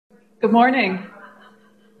Good morning.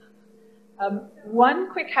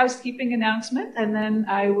 One quick housekeeping announcement, and then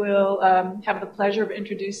I will have the pleasure of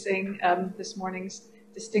introducing this morning's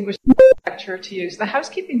distinguished lecturer to you. So the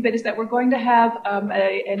housekeeping bit is that we're going to have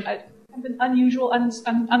an unusual,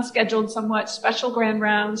 unscheduled, somewhat special grand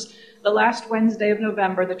rounds the last Wednesday of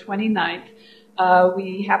November, the 29th.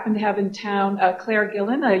 We happen to have in town Claire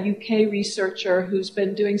Gillen, a UK researcher who's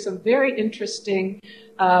been doing some very interesting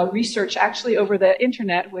research actually over the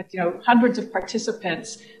internet with hundreds of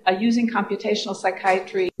participants using computational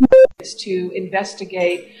psychiatry to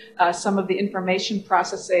investigate some of the information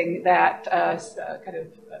processing that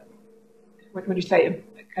what would you say,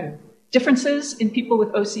 kind of differences in people with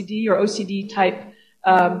OCD or OCD type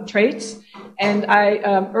traits. And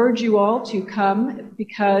I urge you all to come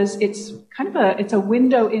because it's it's a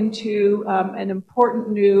window into an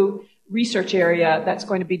important new research area that's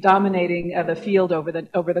going to be dominating the field over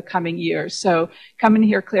the coming years. So come and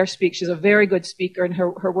hear Claire speak. She's a very good speaker, and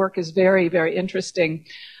her work is very, very interesting.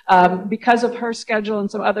 Because of her schedule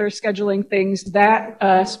and some other scheduling things,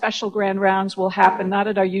 that special grand rounds will happen not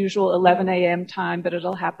at our usual 11 a.m. time, but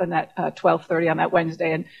it'll happen at 12:30 on that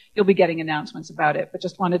Wednesday, and you'll be getting announcements about it. But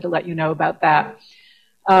just wanted to let you know about that.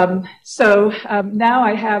 Now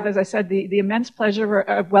I have, as I said, the immense pleasure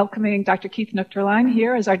of welcoming Dr. Keith Neuchterlein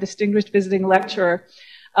here as our distinguished visiting lecturer.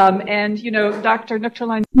 Dr.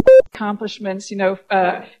 Neuchterlein's accomplishments,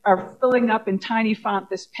 are filling up in tiny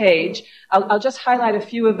font this page. I'll just highlight a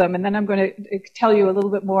few of them, and then I'm going to tell you a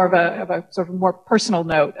little bit more of a sort of more personal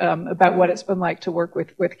note about what it's been like to work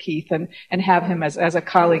with Keith and have him as a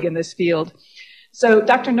colleague in this field. So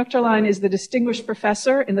Dr. Nuechterlein is the distinguished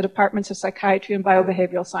professor in the departments of psychiatry and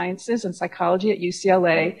biobehavioral sciences and psychology at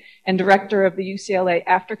UCLA and director of the UCLA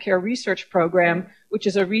Aftercare Research Program, which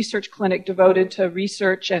is a research clinic devoted to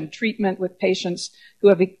research and treatment with patients who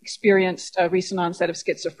have experienced a recent onset of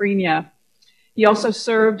schizophrenia. He also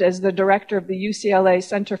served as the director of the UCLA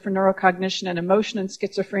Center for Neurocognition and Emotion in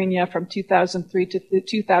Schizophrenia from 2003 to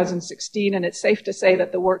 2016, and it's safe to say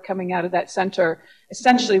that the work coming out of that center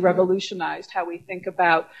essentially revolutionized how we think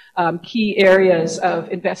about key areas of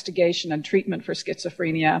investigation and treatment for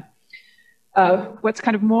schizophrenia. What's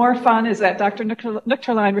kind of more fun is that Dr.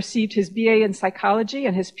 Neuchterlein received his BA in psychology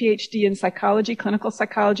and his PhD in psychology, clinical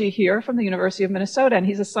psychology here from the University of Minnesota, and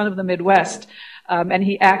he's a son of the Midwest. And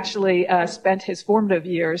he actually spent his formative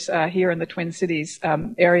years here in the Twin Cities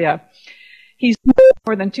area. He's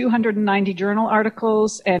more than 290 journal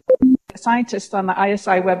articles and scientist on the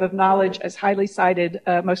ISI Web of Knowledge as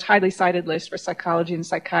most highly cited list for psychology and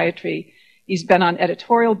psychiatry. He's been on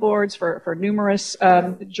editorial boards for numerous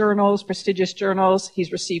journals, prestigious journals.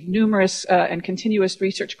 He's received numerous and continuous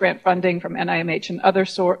research grant funding from NIMH and other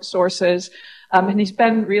sources. And he's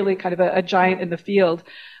been really kind of a giant in the field.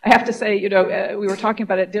 I have to say, we were talking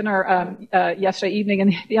about it at dinner yesterday evening,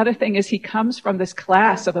 and the other thing is he comes from this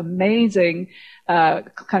class of amazing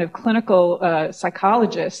kind of clinical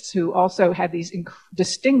psychologists who also had these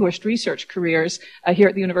distinguished research careers here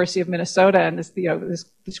at the University of Minnesota, and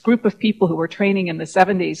this group of people who were training in the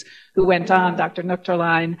 70s who went on, Dr.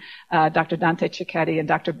 Neuchterlein, Dr. Dante Cicchetti, and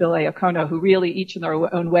Dr. Bill Iacono, who really each in their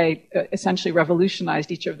own way essentially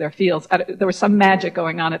revolutionized each of their fields. There was some magic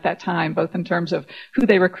going on at that time, both in terms of who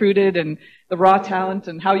they recruited and the raw talent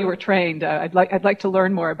and how you were trained. I'd like to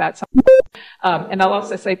learn more about some. And I'll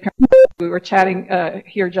also say, we were chatting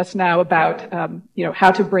here just now about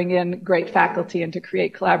how to bring in great faculty and to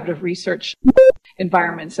create collaborative research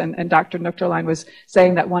environments. And Dr. Neuchterlein was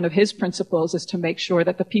saying that one of his principles is to make sure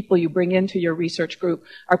that the people you bring into your research group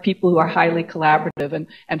are people who are highly collaborative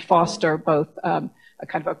and foster both a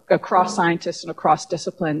kind of across scientists and across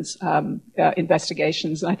disciplines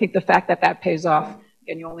investigations. And I think the fact that pays off,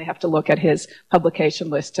 and you only have to look at his publication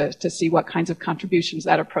list to see what kinds of contributions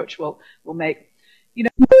that approach will make.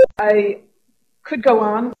 I could go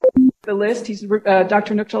on the list.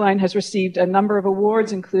 Dr. Neuchterlein has received a number of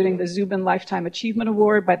awards, including the Zubin Lifetime Achievement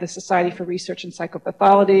Award by the Society for Research in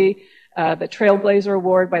Psychopathology, the Trailblazer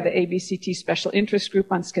Award by the ABCT Special Interest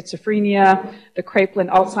Group on Schizophrenia, the Kraepelin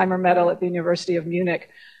Alzheimer Medal at the University of Munich.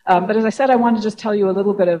 But as I said, I want to just tell you a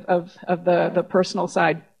little bit of the personal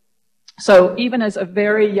side. So even as a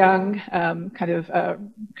very young kind of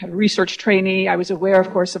research trainee, I was aware,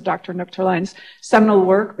 of course, of Dr. Neuchterlein's seminal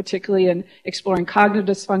work, particularly in exploring cognitive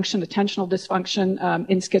dysfunction, attentional dysfunction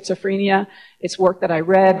in schizophrenia. It's work that I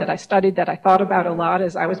read, that I studied, that I thought about a lot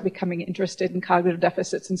as I was becoming interested in cognitive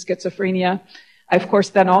deficits in schizophrenia. I, of course,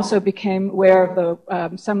 then also became aware of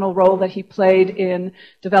the seminal role that he played in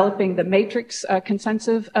developing the matrix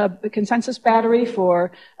consensus battery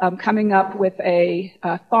for coming up with a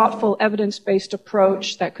thoughtful, evidence-based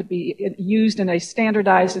approach that could be used in a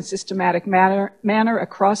standardized and systematic manner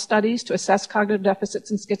across studies to assess cognitive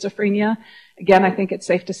deficits in schizophrenia. Again, I think it's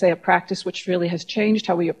safe to say a practice which really has changed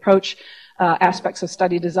how we approach aspects of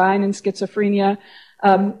study design in schizophrenia.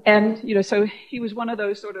 And, you know, so he was one of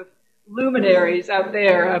those sort of luminaries out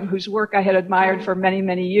there whose work I had admired for many,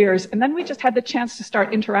 many years. And then we just had the chance to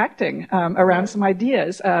start interacting around some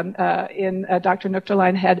ideas. Dr.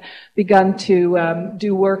 Neuchterlein had begun to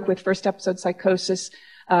do work with first episode psychosis,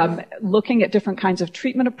 looking at different kinds of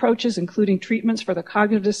treatment approaches, including treatments for the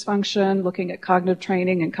cognitive dysfunction, looking at cognitive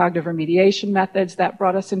training and cognitive remediation methods. That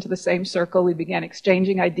brought us into the same circle. We began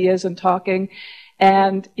exchanging ideas and talking.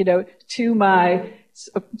 And, you know, to my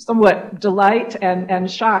somewhat delight and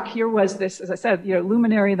shock, here was this, as I said, you know,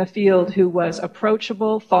 luminary in the field who was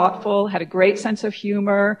approachable, thoughtful, had a great sense of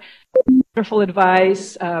humor, wonderful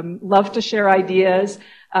advice, loved to share ideas,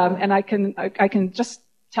 and I can just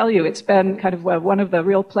tell you, it's been kind of one of the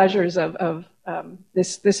real pleasures of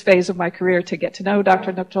this phase of my career to get to know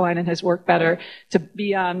Dr. Neuchterlein and his work better,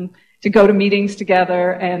 to go to meetings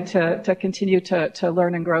together, and to continue to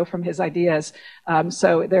learn and grow from his ideas.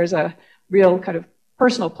 So there's a real kind of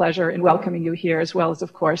personal pleasure in welcoming you here, as well as,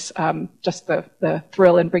 of course, just the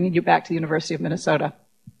thrill in bringing you back to the University of Minnesota.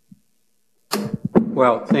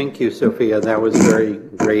 Well, thank you, Sophia. That was very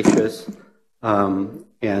gracious.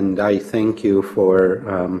 And I thank you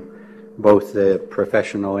for both the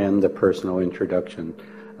professional and the personal introduction.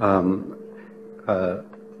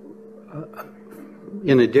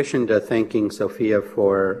 In addition to thanking Sophia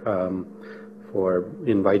for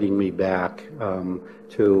inviting me back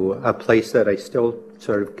to a place that I still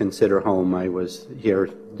sort of consider home. I was here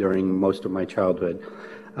during most of my childhood.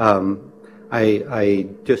 I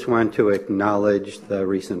just want to acknowledge the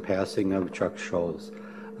recent passing of Chuck Scholes.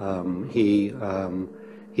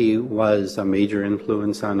 He was a major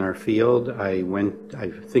influence on our field. I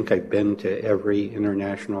think I've been to every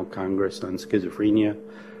international congress on schizophrenia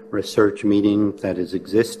research meeting that has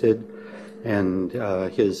existed, and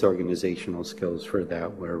his organizational skills for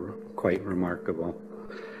that were quite remarkable.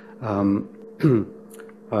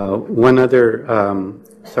 One other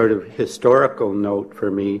sort of historical note for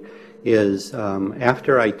me is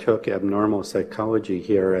after I took abnormal psychology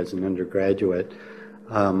here as an undergraduate,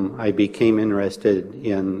 I became interested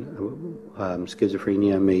in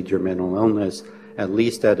schizophrenia, major mental illness, at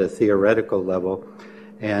least at a theoretical level,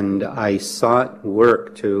 and I sought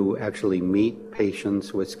work to actually meet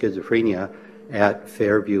patients with schizophrenia at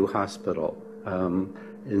Fairview Hospital.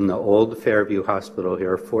 In the old Fairview Hospital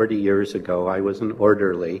here 40 years ago, I was an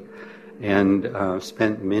orderly and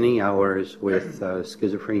spent many hours with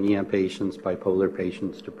schizophrenia patients, bipolar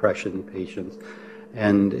patients, depression patients,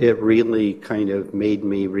 and it really kind of made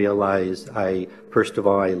me realize first of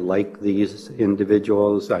all, I liked these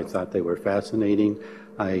individuals. I thought they were fascinating.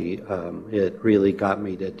 It really got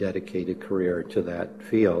me to dedicate a career to that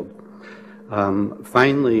field.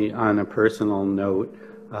 Finally, on a personal note,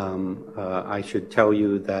 I should tell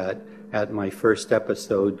you that at my first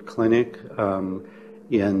episode clinic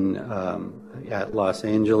at Los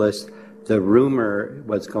Angeles, the rumor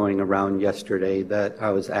was going around yesterday that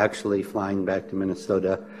I was actually flying back to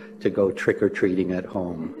Minnesota to go trick-or-treating at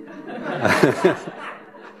home.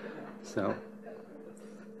 So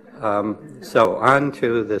on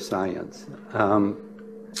to the science.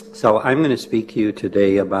 So I'm going to speak to you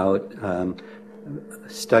today about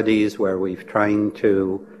studies where we're trying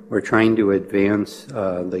to advance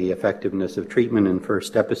the effectiveness of treatment in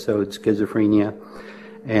first episode schizophrenia.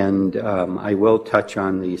 And I will touch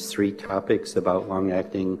on these three topics about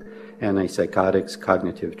long-acting antipsychotics,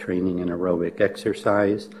 cognitive training, and aerobic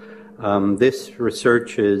exercise. This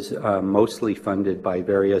research is mostly funded by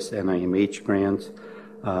various NIMH grants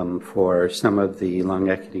for some of the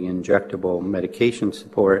long-acting injectable medication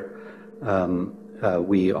support.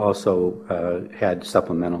 We also had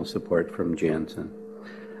supplemental support from Janssen.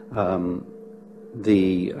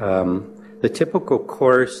 The typical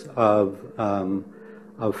course of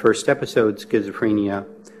first episode schizophrenia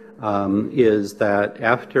is that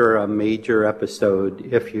after a major episode,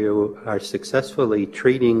 if you are successfully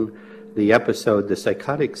treating the episode, the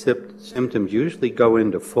psychotic symptoms usually go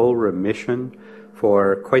into full remission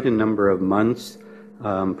for quite a number of months,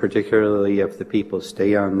 particularly if the people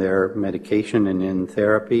stay on their medication and in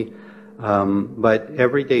therapy. But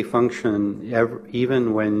everyday function,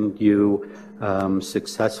 even when you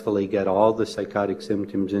successfully get all the psychotic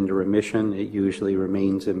symptoms into remission, it usually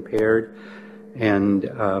remains impaired. And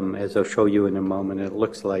as I'll show you in a moment, it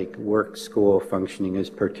looks like work school functioning is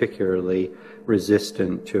particularly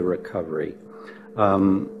resistant to recovery.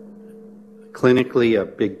 Clinically, a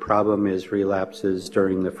big problem is relapses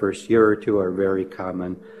during the first year or two are very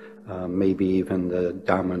common, maybe even the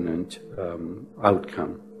dominant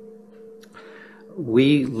outcome.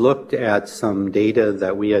 We looked at some data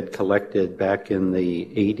that we had collected back in the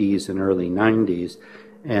 80s and early 90s,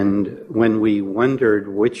 and when we wondered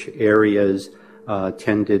which areas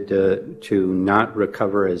tended to not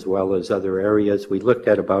recover as well as other areas, we looked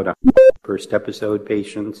at about 100 first episode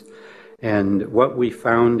patients. And what we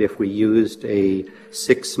found, if we used a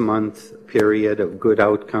 6-month period of good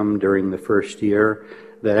outcome during the first year,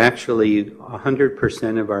 that actually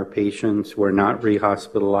 100% of our patients were not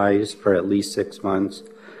rehospitalized for at least 6 months.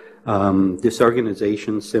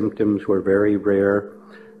 Disorganization symptoms were very rare.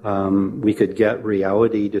 We could get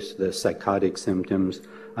reality, just the psychotic symptoms,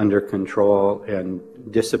 under control and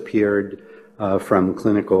disappeared from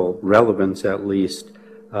clinical relevance at least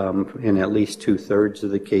in at least 2/3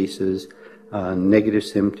 of the cases. Negative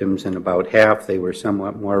symptoms in about half. They were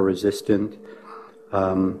somewhat more resistant.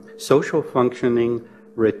 Social functioning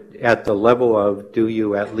at the level of do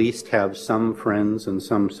you at least have some friends and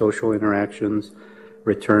some social interactions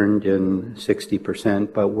returned in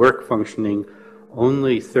 60%, but work functioning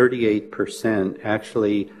only 38%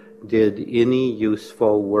 actually did any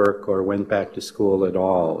useful work or went back to school at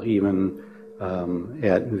all, even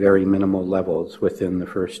at very minimal levels within the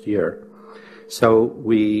first year. So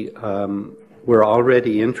we were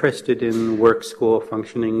already interested in work school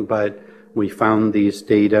functioning, but we found these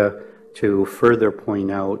data to further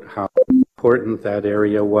point out how important that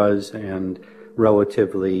area was and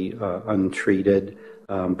relatively untreated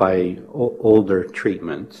by older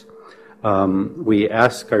treatments. We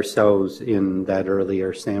ask ourselves in that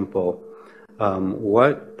earlier sample,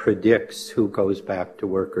 what predicts who goes back to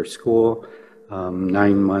work or school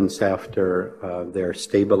 9 months after they're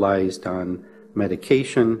stabilized on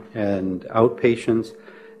medication and outpatients?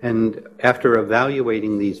 And after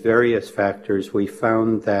evaluating these various factors, we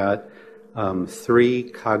found that 3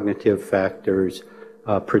 cognitive factors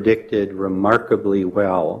predicted remarkably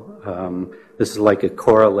well. This is like a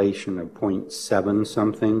correlation of 0.7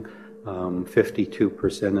 something.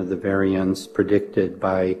 52% of the variance predicted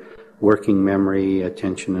by working memory,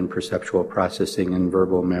 attention and perceptual processing, and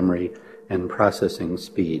verbal memory and processing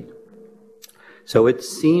speed. So it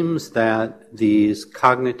seems that these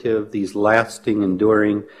lasting,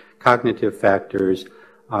 enduring cognitive factors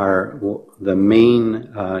are the main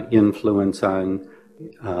influence on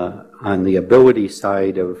the ability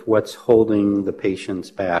side of what's holding the patients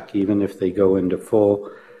back, even if they go into full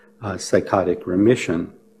psychotic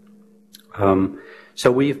remission. So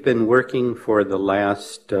we've been working for the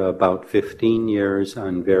last about 15 years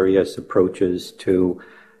on various approaches to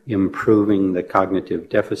improving the cognitive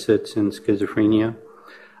deficits in schizophrenia.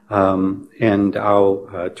 And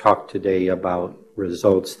I'll talk today about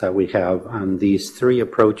results that we have on these 3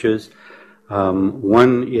 approaches.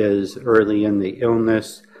 One is early in the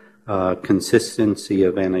illness, consistency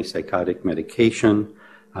of antipsychotic medication.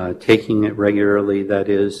 Taking it regularly, that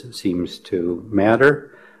is, seems to matter.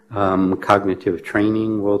 Cognitive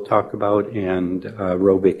training we'll talk about, and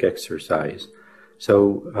aerobic exercise.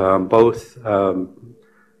 So both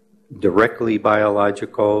directly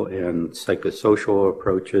biological and psychosocial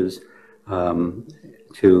approaches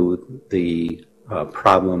to the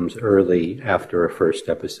problems early after a first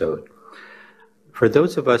episode. For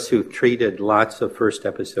those of us who've treated lots of first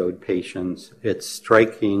episode patients, it's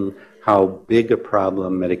striking how big a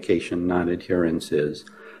problem medication non-adherence is.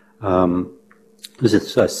 This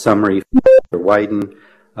is a summary for Wyden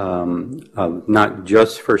of not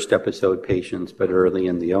just first episode patients, but early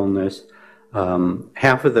in the illness.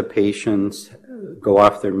 Half of the patients go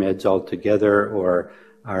off their meds altogether or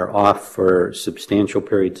are off for substantial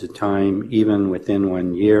periods of time, even within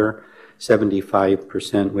 1 year,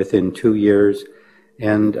 75% within 2 years,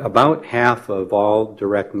 and about half of all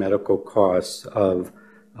direct medical costs of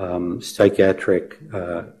psychiatric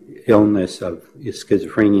illness of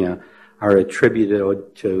schizophrenia are attributable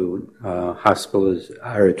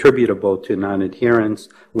to non-adherence,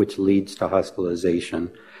 which leads to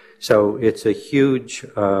hospitalization. So it's a huge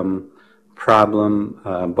problem,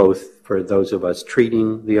 both for those of us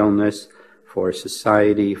treating the illness, for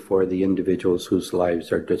society, for the individuals whose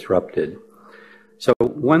lives are disrupted. So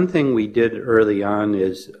one thing we did early on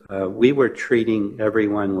is we were treating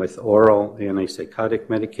everyone with oral antipsychotic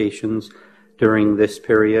medications during this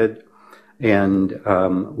period. And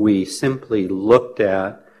we simply looked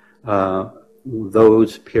at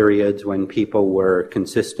those periods when people were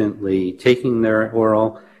consistently taking their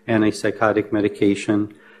oral antipsychotic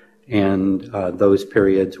medication and those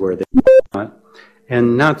periods where they were not.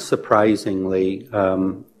 And not surprisingly,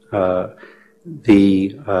 the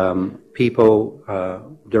people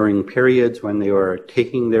during periods when they were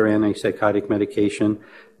taking their antipsychotic medication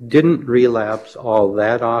didn't relapse all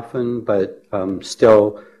that often, but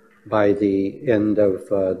still by the end of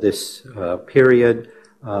this period,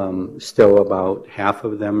 still about half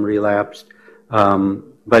of them relapsed.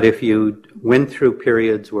 But if you went through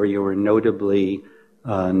periods where you were notably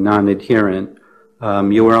non-adherent,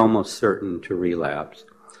 you were almost certain to relapse.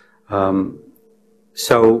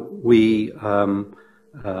 So we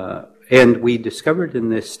discovered in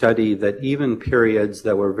this study that even periods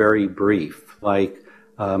that were very brief, like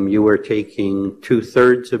you were taking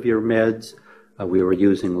 2/3 of your meds, we were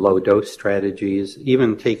using low-dose strategies,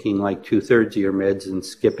 even taking like 2/3 of your meds and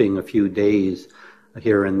skipping a few days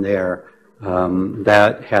here and there,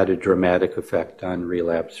 that had a dramatic effect on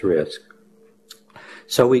relapse risk.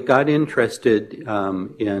 So we got interested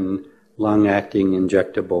in long-acting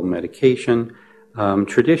injectable medication.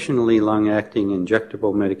 Traditionally, long-acting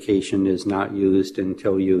injectable medication is not used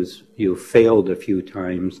until you've failed a few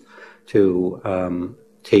times to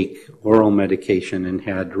take oral medication and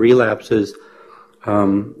had relapses.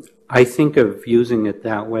 I think of using it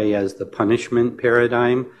that way as the punishment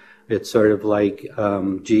paradigm. It's sort of like,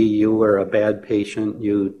 gee, you were a bad patient,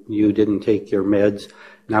 you didn't take your meds,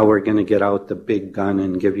 now we're going to get out the big gun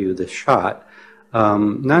and give you the shot.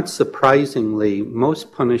 Not surprisingly,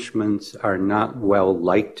 most punishments are not well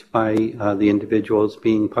liked by the individuals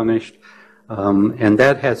being punished, and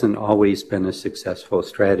that hasn't always been a successful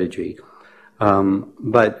strategy.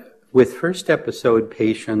 But with first episode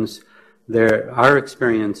patients, our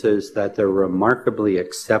experience is that they're remarkably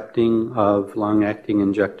accepting of long-acting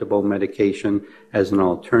injectable medication as an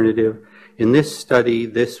alternative. In this study,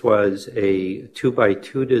 this was a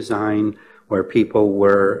 2x2 design where people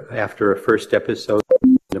were, after a first episode,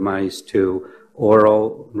 randomized to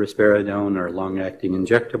oral risperidone or long-acting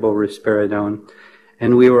injectable risperidone.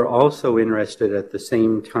 And we were also interested at the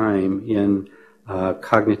same time in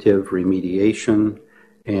cognitive remediation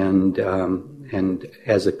and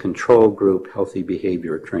as a control group, healthy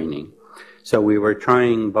behavior training. So we were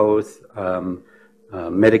trying both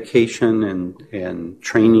medication and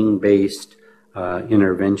training-based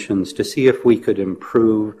interventions to see if we could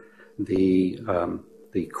improve the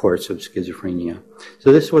course of schizophrenia.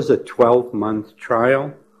 So this was a 12-month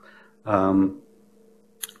trial.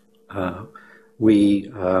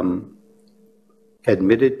 We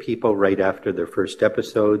admitted people right after their first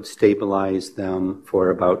episode, stabilized them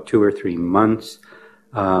for about 2 or 3 months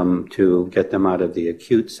to get them out of the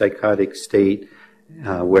acute psychotic state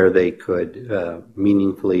where they could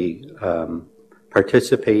meaningfully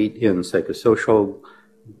participate in psychosocial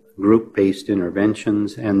group-based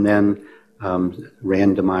interventions, and then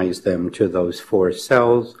randomize them to those 4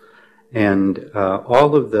 cells. And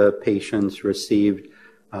all of the patients received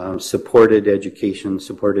supported education,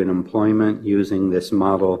 supported employment using this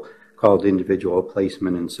model called individual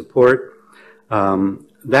placement and support.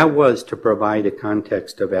 That was to provide a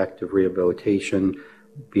context of active rehabilitation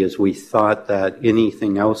because we thought that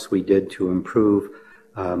anything else we did to improve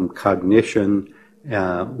cognition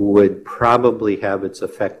would probably have its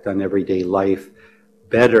effect on everyday life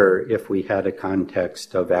better if we had a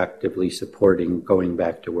context of actively supporting going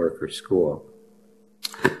back to work or school.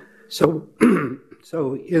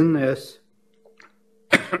 So in this,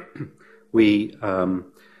 we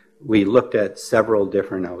looked at several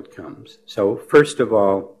different outcomes. So first of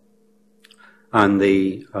all, on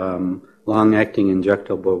the long-acting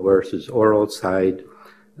injectable versus oral side,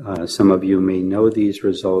 some of you may know these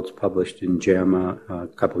results published in JAMA a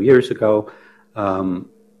couple years ago.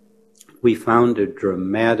 We found a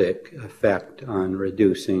dramatic effect on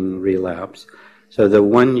reducing relapse. So the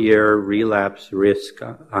 1-year relapse risk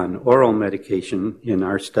on oral medication in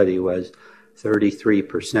our study was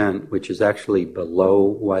 33%, which is actually below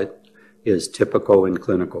what is typical in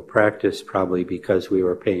clinical practice, probably because we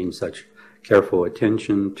were paying such careful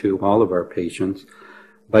attention to all of our patients.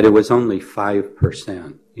 But it was only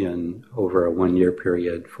 5% in over a 1-year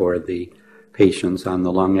period for the patients on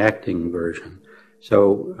the long-acting version.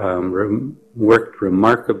 So worked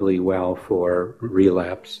remarkably well for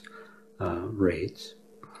relapse rates.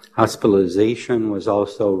 Hospitalization was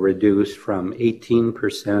also reduced from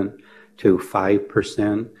 18% to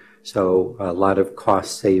 5%, so a lot of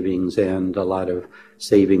cost savings and a lot of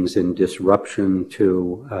savings in disruption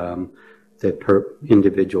to the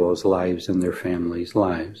individuals' lives and their families'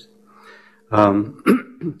 lives.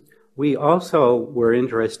 We also were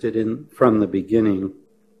interested in, from the beginning,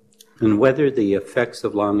 in whether the effects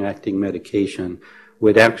of long-acting medication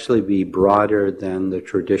would actually be broader than the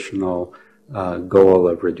traditional goal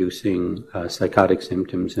of reducing psychotic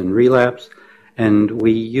symptoms and relapse. And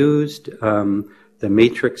we used the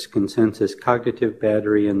matrix consensus cognitive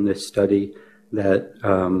battery in this study that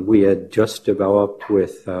we had just developed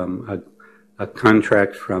with a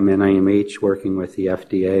contract from NIMH working with the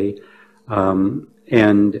FDA,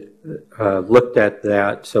 and looked at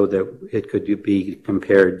that so that it could be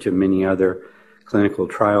compared to many other clinical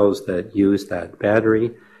trials that use that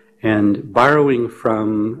battery. And borrowing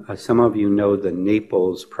from, some of you know the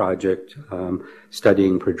Naples project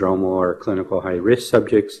studying prodromal or clinical high-risk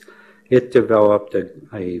subjects, it developed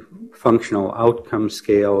a functional outcome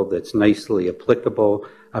scale that's nicely applicable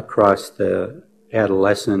across the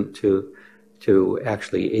adolescent to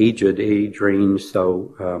actually aged age range,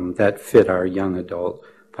 so that fit our young adult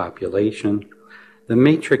population. The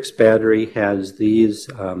matrix battery has these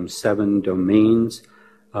 7 domains,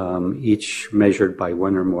 each measured by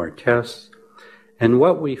 1 or more tests. And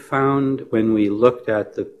what we found when we looked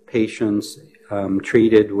at the patients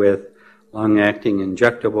treated with long-acting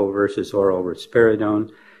injectable versus oral risperidone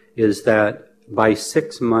is that by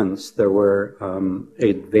 6 months there were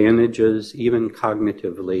advantages, even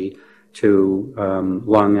cognitively, to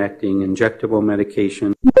long-acting injectable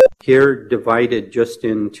medication. Here divided just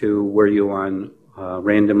into were you on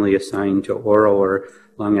randomly assigned to oral or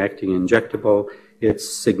long-acting injectable. It's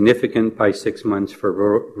significant by 6 months for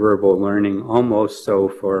verbal learning, almost so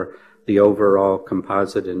for the overall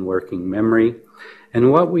composite and working memory.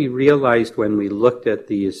 And what we realized when we looked at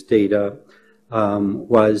these data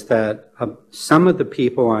was that some of the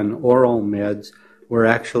people on oral meds were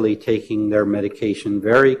actually taking their medication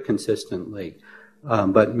very consistently,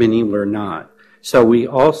 but many were not. So we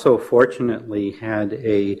also fortunately had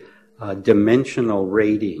a dimensional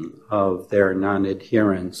rating of their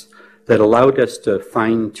non-adherence that allowed us to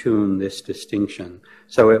fine-tune this distinction.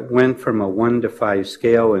 So it went from a 1 to 5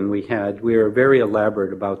 scale, and we were very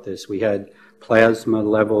elaborate about this. We had plasma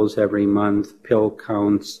levels every month, pill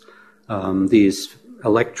counts, these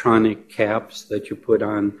electronic caps that you put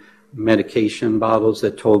on medication bottles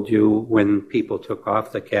that told you when people took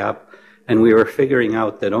off the cap. And we were figuring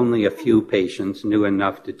out that only a few patients knew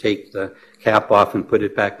enough to take the cap off and put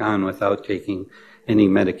it back on without taking any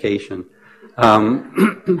medication.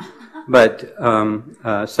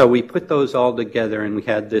 So we put those all together and we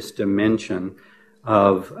had this dimension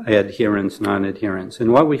of adherence, non-adherence.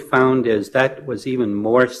 And what we found is that was even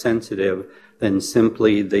more sensitive than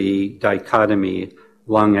simply the dichotomy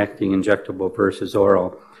long-acting injectable versus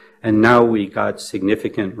oral. And now we got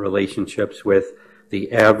significant relationships with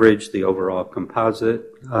the average, the overall composite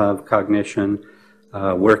of cognition,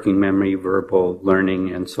 working memory, verbal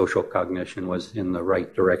learning, and social cognition was in the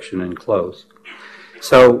right direction and close.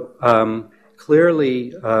 So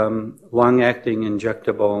clearly, long-acting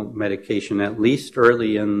injectable medication, at least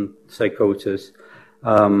early in psychosis,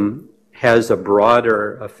 has a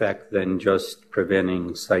broader effect than just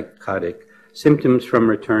preventing psychotic symptoms from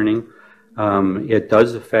returning. It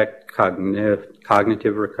does affect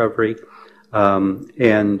cognitive recovery.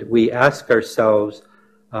 And we ask ourselves,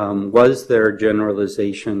 was there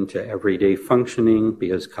generalization to everyday functioning?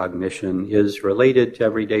 Because cognition is related to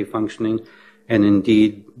everyday functioning. And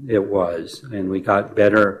indeed, it was. And we got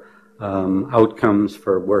better outcomes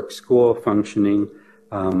for work-school functioning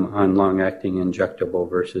on long-acting injectable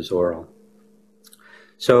versus oral.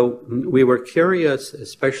 So we were curious,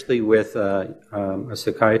 especially with a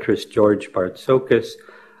psychiatrist, George Bartsokis,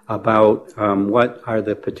 about what are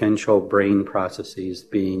the potential brain processes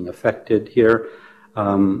being affected here.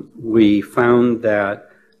 We found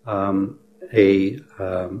that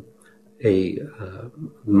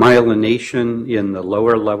myelination in the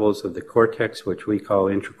lower levels of the cortex, which we call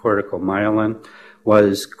intracortical myelin,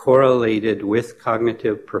 was correlated with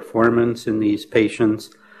cognitive performance in these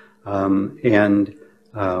patients. And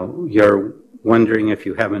you're wondering, if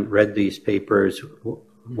you haven't read these papers,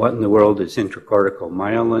 what in the world is intracortical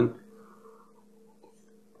myelin?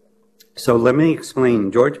 So let me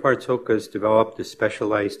explain. George Bartsokis developed a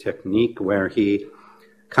specialized technique where he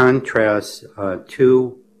contrasts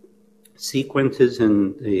 2 sequences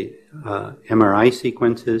in the MRI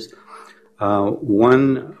sequences.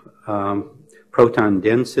 One proton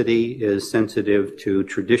density is sensitive to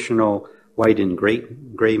traditional white and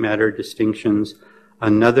gray matter distinctions.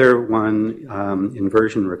 Another one,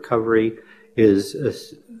 inversion recovery, is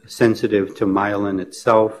sensitive to myelin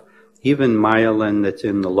itself, even myelin that's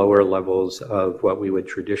in the lower levels of what we would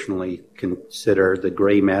traditionally consider the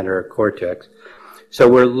gray matter cortex. So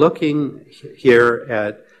we're looking here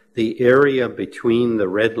at the area between the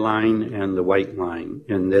red line and the white line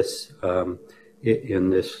in this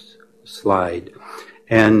slide.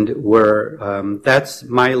 And that's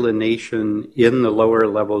myelination in the lower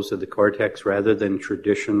levels of the cortex rather than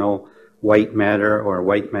traditional white matter or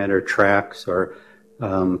white matter tracts, or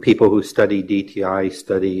people who study DTI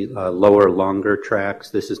study lower, longer tracts.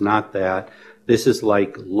 This is not that. This is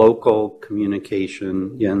like local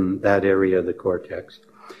communication in that area of the cortex.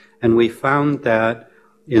 And we found that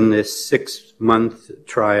in this 6-month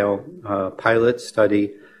trial pilot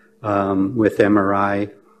study with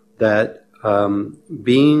MRI, that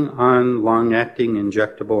being on long-acting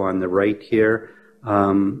injectable on the right here,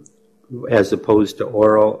 as opposed to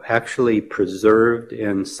oral, actually preserved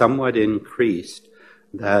and somewhat increased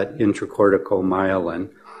that intracortical myelin.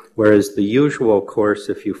 Whereas the usual course,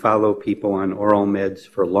 if you follow people on oral meds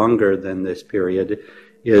for longer than this period,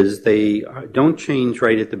 is they don't change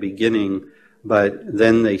right at the beginning, but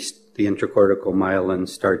then the intracortical myelin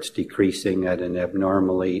starts decreasing at an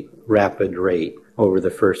abnormally rapid rate over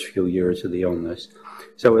the first few years of the illness.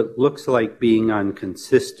 So it looks like being on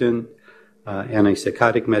consistent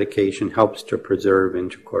antipsychotic medication helps to preserve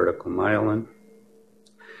intracortical myelin.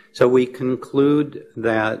 So we conclude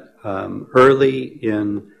that early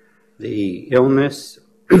in the illness,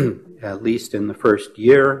 at least in the first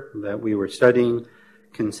year that we were studying,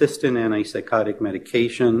 consistent antipsychotic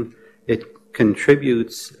medication, it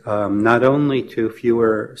contributes not only to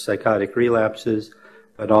fewer psychotic relapses,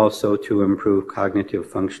 but also to improve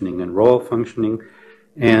cognitive functioning and role functioning.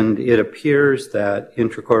 And it appears that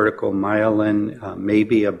intracortical myelin may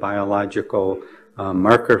be a biological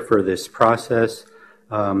marker for this process,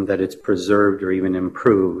 that it's preserved or even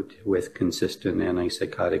improved with consistent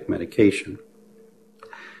antipsychotic medication.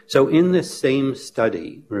 So in this same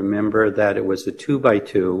study, remember that it was a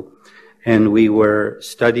 2x2, and we were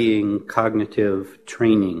studying cognitive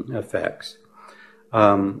training effects.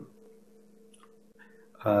 A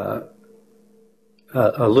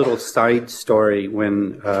little side story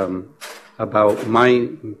when about my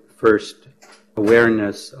first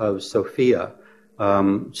awareness of Sophia.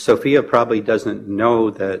 Sophia probably doesn't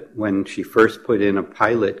know that when she first put in a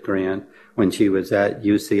pilot grant when she was at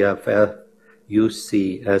UCSF,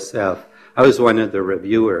 I was one of the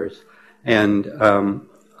reviewers, and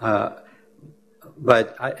I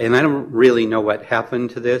don't really know what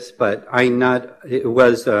happened to this, but it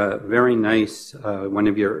was very nice, one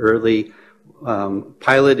of your early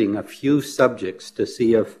piloting a few subjects to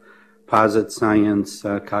see if posit science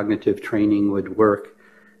cognitive training would work.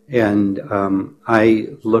 And I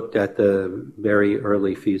looked at the very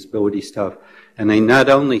early feasibility stuff, and I not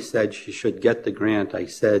only said she should get the grant, I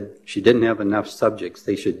said she didn't have enough subjects.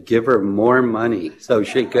 They should give her more money so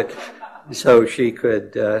she could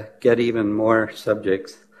get even more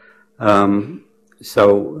subjects. I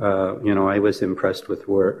was impressed with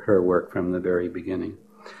her work from the very beginning.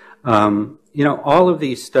 All of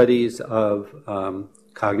these studies of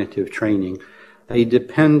cognitive training, they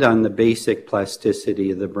depend on the basic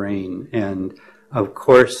plasticity of the brain. And of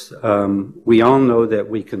course, we all know that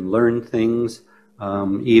we can learn things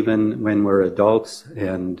even when we're adults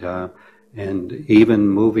and even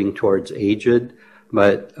moving towards aged.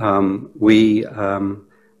 But we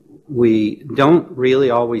don't really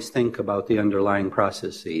always think about the underlying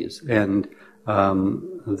processes, and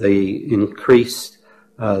they increase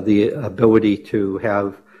the ability to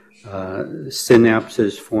have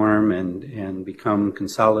synapses form and become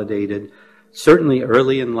consolidated, certainly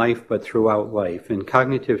early in life, but throughout life. And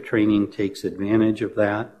cognitive training takes advantage of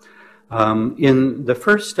that. In the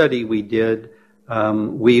first study we did,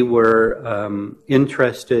 we were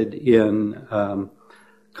interested in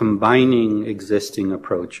combining existing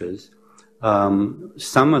approaches.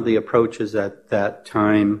 Some of the approaches at that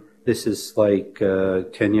time, this is like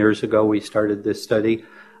 10 years ago we started this study,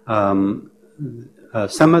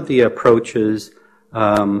 some of the approaches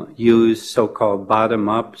use so-called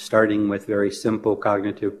bottom-up, starting with very simple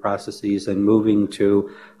cognitive processes and moving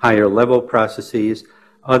to higher level processes.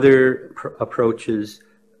 Other approaches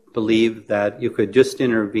believe that you could just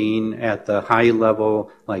intervene at the high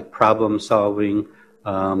level, like problem solving,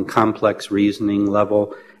 complex reasoning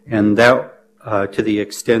level, and that to the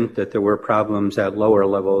extent that there were problems at lower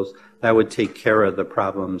levels, that would take care of the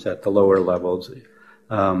problems at the lower levels,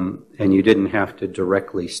 and you didn't have to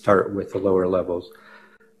directly start with the lower levels.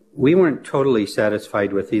 We weren't totally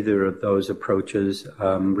satisfied with either of those approaches,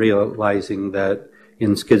 realizing that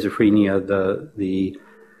in schizophrenia the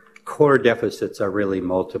core deficits are really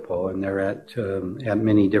multiple, and they're at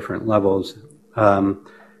many different levels.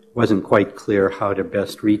 Wasn't quite clear how to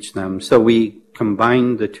best reach them. So we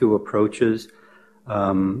combined the two approaches,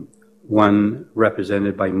 one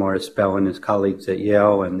represented by Morris Bell and his colleagues at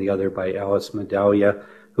Yale, and the other by Alice Medaglia,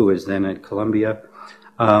 who was then at Columbia.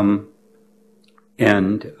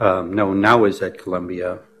 and no, now is at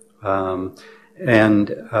Columbia.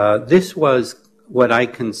 This was what I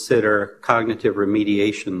consider cognitive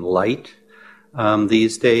remediation light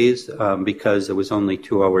these days, because it was only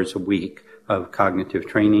 2 hours a week of cognitive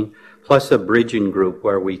training, plus a bridging group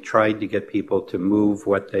where we tried to get people to move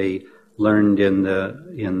what they learned in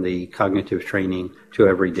the cognitive training to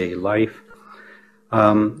everyday life.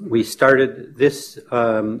 We started this,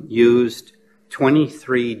 used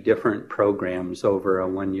 23 different programs over a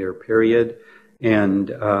 1-year period,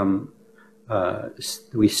 and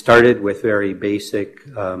we started with very basic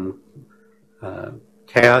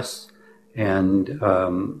tasks and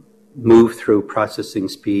moved through processing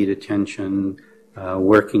speed, attention,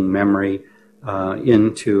 working memory,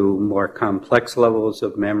 into more complex levels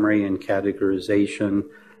of memory and categorization,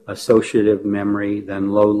 associative memory,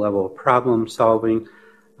 then low-level problem solving,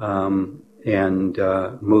 and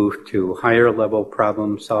moved to higher-level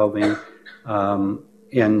problem solving.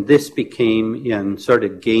 And this became in sort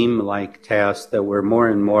of game-like tasks that were more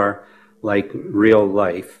and more like real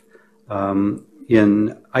life.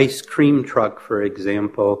 In Ice Cream Truck, for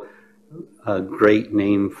example, a great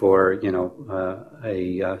name for,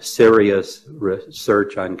 a serious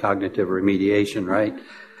research on cognitive remediation, right?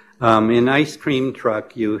 In Ice Cream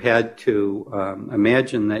Truck, you had to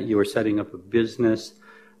imagine that you were setting up a business,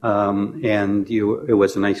 and it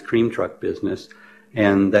was an ice cream truck business,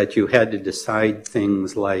 and that you had to decide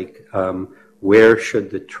things like where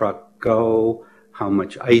should the truck go, how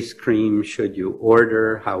much ice cream should you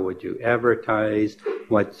order, how would you advertise,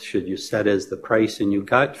 what should you set as the price, and you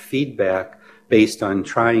got feedback based on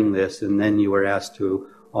trying this, and then you were asked to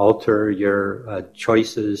alter your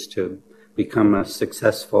choices to become a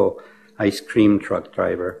successful ice cream truck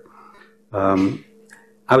driver.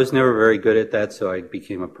 I was never very good at that, so I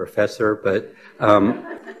became a professor, but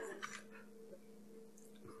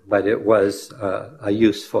it was a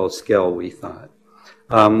useful skill, we thought.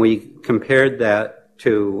 We compared that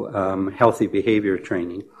to healthy behavior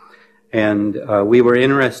training. And we were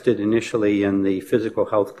interested initially in the physical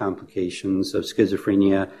health complications of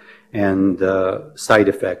schizophrenia and the side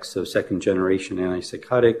effects of second-generation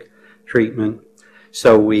antipsychotic treatment.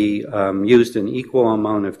 So we used an equal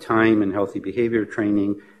amount of time in healthy behavior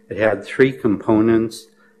training. It had 3 components: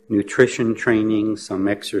 nutrition training, some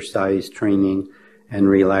exercise training, and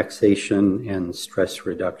relaxation and stress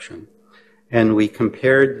reduction. And we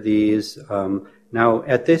compared these. Now,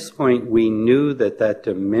 at this point, we knew that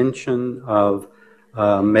dimension of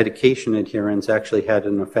medication adherence actually had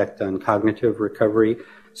an effect on cognitive recovery.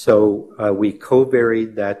 So we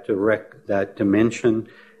covaried that dimension,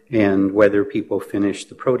 and whether people finished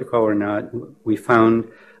the protocol or not, we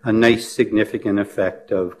found a nice significant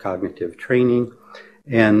effect of cognitive training.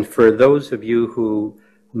 And for those of you who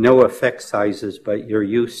know effect sizes, but you're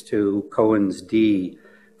used to Cohen's D,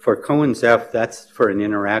 for Cohen's F, that's for an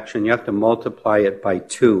interaction. You have to multiply it by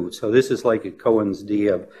 2. So this is like a Cohen's D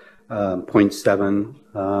of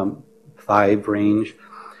 0.75 range,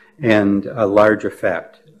 and a large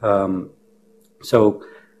effect.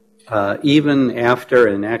 Even after,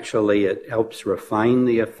 and actually it helps refine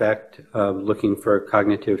the effect of looking for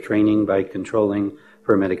cognitive training by controlling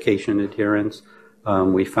for medication adherence,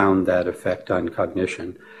 we found that effect on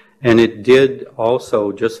cognition. And it did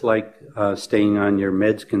also, just like staying on your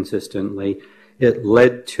meds consistently, it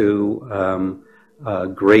led to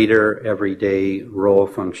greater everyday role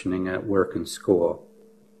functioning at work and school.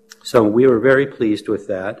 So we were very pleased with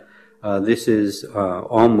that. This is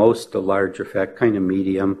almost a large effect, kind of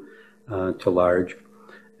medium to large.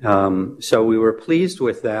 So we were pleased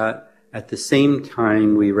with that. At the same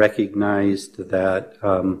time, we recognized that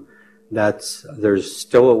there's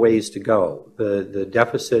still a ways to go. The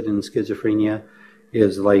deficit in schizophrenia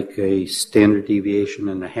is like a standard deviation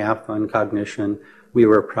and a half on cognition. We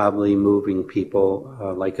were probably moving people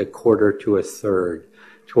like a quarter to a third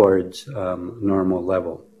towards normal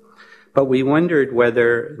level. But we wondered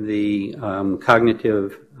whether the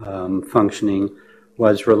cognitive functioning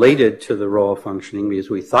was related to the role functioning, because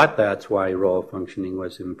we thought that's why role functioning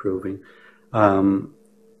was improving.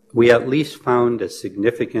 We at least found a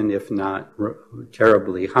significant, if not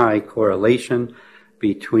terribly high, correlation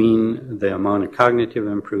between the amount of cognitive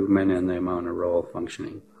improvement and the amount of role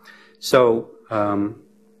functioning. So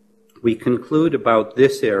we conclude about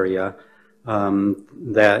this area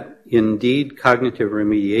that indeed cognitive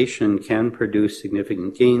remediation can produce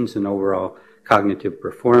significant gains in overall cognitive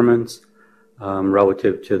performance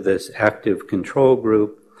relative to this active control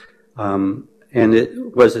group. And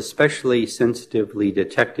it was especially sensitively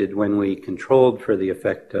detected when we controlled for the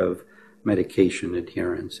effect of medication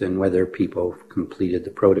adherence and whether people completed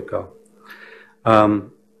the protocol.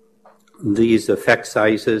 These effect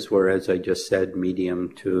sizes were, as I just said,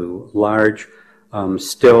 medium to large,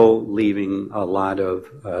 still leaving a lot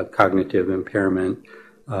of cognitive impairment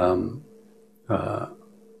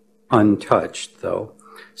untouched, though.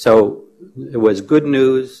 So it was good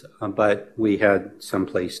news, but we had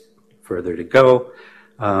someplace further to go.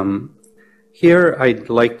 Here I'd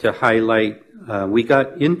like to highlight, we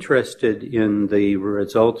got interested in the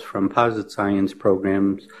results from posit science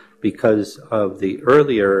programs because of the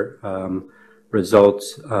earlier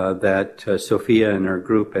results that Sophia and her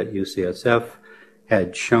group at UCSF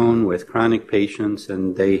had shown with chronic patients,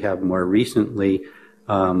 and they have more recently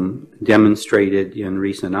demonstrated in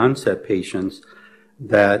recent onset patients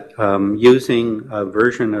that using a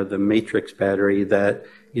version of the matrix battery, that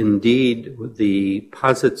indeed the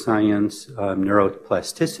posit science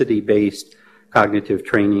neuroplasticity-based cognitive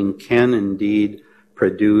training can indeed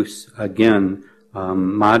produce, again,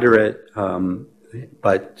 moderate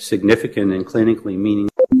but significant and clinically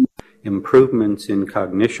meaningful improvements in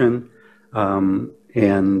cognition,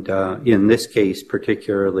 and in this case,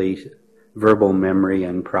 particularly verbal memory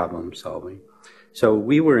and problem solving. So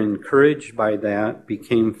we were encouraged by that,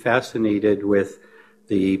 became fascinated with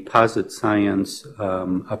the posit science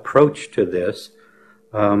approach to this.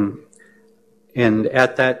 And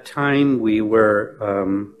at that time, we were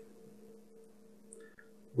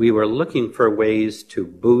looking for ways to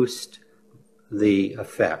boost the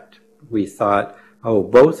effect. We thought, oh,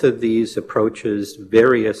 both of these approaches,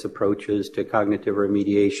 various approaches to cognitive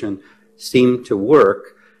remediation, seem to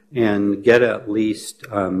work and get at least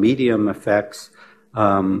medium effects.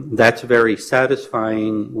 That's very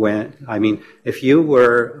satisfying when, I mean, if you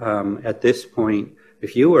were, at this point,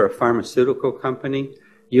 if you were a pharmaceutical company,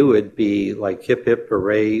 you would be like, hip, hip,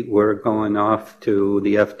 hooray, we're going off to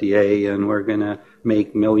the FDA and we're going to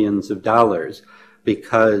make millions of dollars,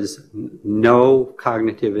 because no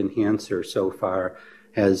cognitive enhancer so far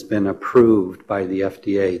has been approved by the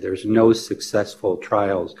FDA. There's no successful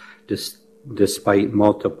trials despite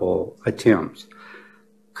multiple attempts.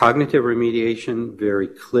 Cognitive remediation very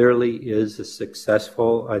clearly is a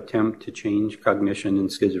successful attempt to change cognition in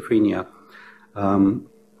schizophrenia.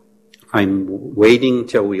 I'm waiting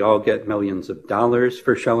till we all get millions of dollars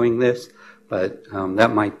for showing this, but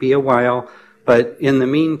that might be a while. But in the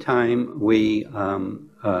meantime, we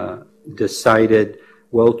decided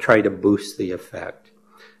we'll try to boost the effect.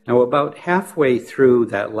 Now, about halfway through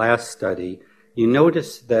that last study, you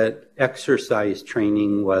notice that exercise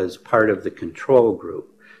training was part of the control group.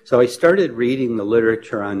 So I started reading the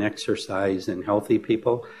literature on exercise in healthy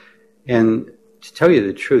people, and to tell you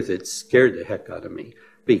the truth, it scared the heck out of me,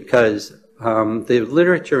 because the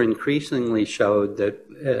literature increasingly showed that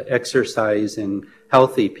exercise in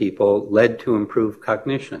healthy people led to improved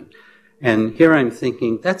cognition. And here I'm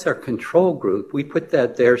thinking, that's our control group. We put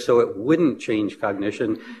that there so it wouldn't change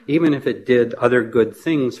cognition, even if it did other good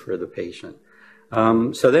things for the patient.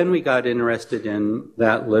 So then we got interested in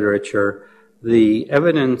that literature. The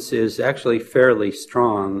evidence is actually fairly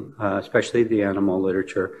strong, especially the animal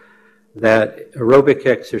literature, that aerobic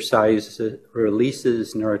exercise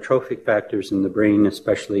releases neurotrophic factors in the brain,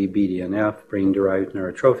 especially BDNF, brain-derived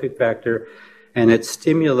neurotrophic factor, and it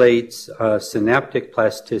stimulates synaptic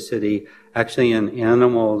plasticity, actually in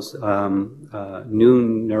animals,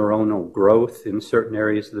 new neuronal growth in certain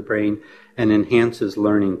areas of the brain, and enhances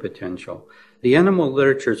learning potential. The animal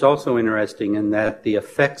literature is also interesting in that the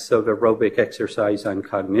effects of aerobic exercise on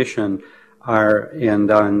cognition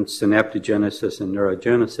and on synaptogenesis and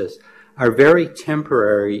neurogenesis are very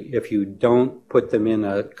temporary if you don't put them in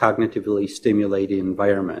a cognitively stimulating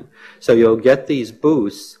environment. So you'll get these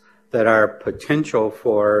boosts that are potential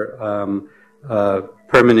for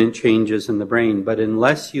permanent changes in the brain, but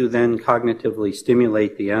unless you then cognitively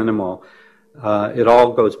stimulate the animal, it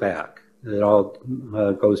all goes back. It all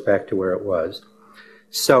goes back to where it was.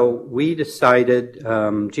 So we decided,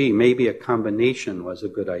 maybe a combination was a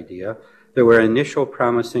good idea. There were initial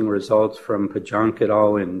promising results from Pajonk et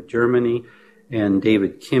al. In Germany and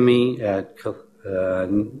David Kimmy at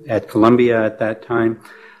Columbia at that time.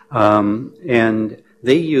 And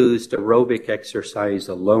they used aerobic exercise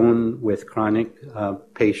alone with chronic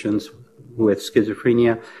patients with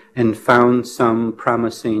schizophrenia and found some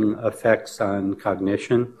promising effects on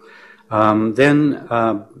cognition. Then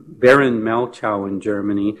Baron Malchow in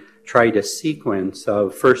Germany tried a sequence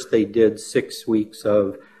of, first they did 6 weeks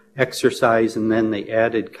of exercise and then they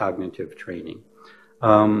added cognitive training.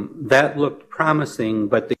 That looked promising,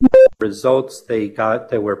 but the results they got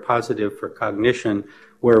that were positive for cognition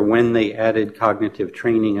were when they added cognitive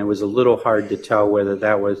training. It was a little hard to tell whether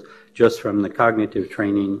that was just from the cognitive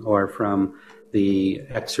training or from the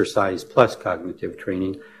exercise plus cognitive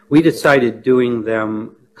training. We decided doing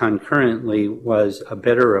them concurrently was a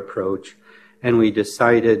better approach, and we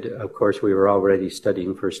decided, of course, we were already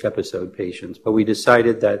studying first episode patients, but we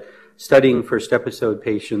decided that studying first episode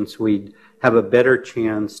patients, we'd have a better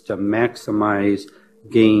chance to maximize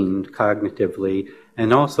gain cognitively,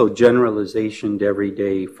 and also generalization to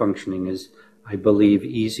everyday functioning is, I believe,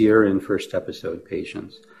 easier in first episode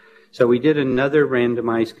patients. So we did another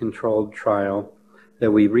randomized controlled trial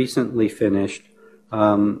that we recently finished.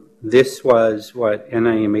 This was what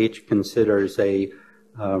NIMH considers a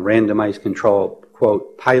randomized control,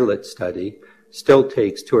 quote, pilot study. Still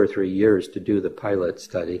takes 2 or 3 years to do the pilot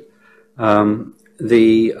study. One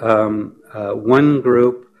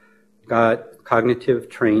group got cognitive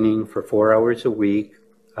training for 4 hours a week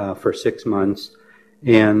for 6 months,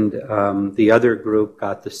 and the other group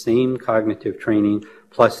got the same cognitive training,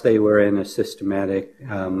 plus they were in a systematic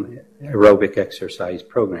aerobic exercise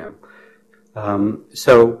program.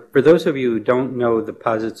 So for those of you who don't know the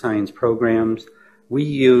Posit Science programs, we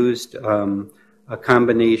used a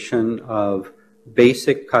combination of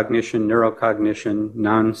basic cognition, neurocognition,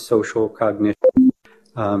 non-social cognition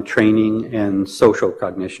training, and social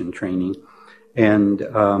cognition training. And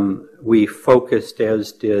we focused,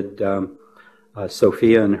 as did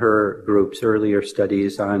Sophia and her group's earlier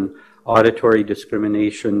studies, on auditory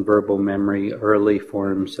discrimination, verbal memory, early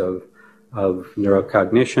forms of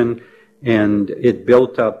neurocognition, and it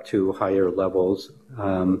built up to higher levels.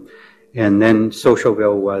 And then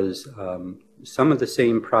Socialville was some of the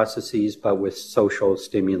same processes, but with social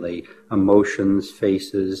stimuli, emotions,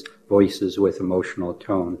 faces, voices with emotional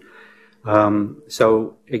tone.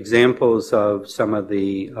 So examples of some of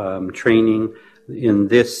the training in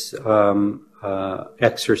this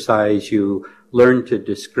exercise, you learn to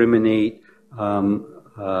discriminate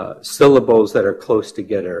syllables that are close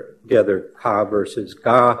together, ka versus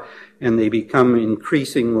ga, and they become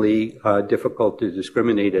increasingly difficult to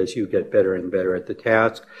discriminate as you get better and better at the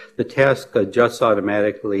task. The task adjusts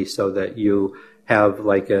automatically so that you have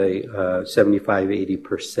like a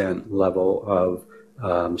 75-80% level of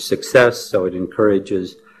success, so it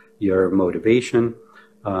encourages your motivation.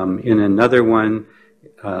 In another one,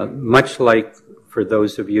 much like for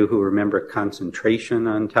those of you who remember concentration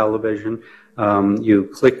on television, you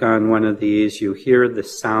click on one of these, you hear the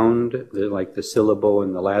sound, like the syllable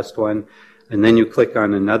in the last one, and then you click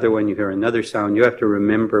on another one, you hear another sound. You have to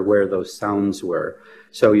remember where those sounds were.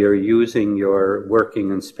 So you're using your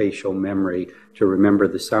working and spatial memory to remember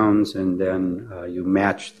the sounds, and then you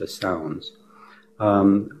match the sounds.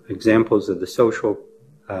 Examples of the social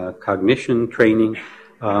cognition training,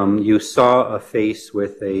 you saw a face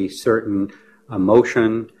with a certain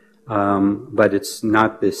emotion, but it's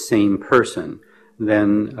not the same person.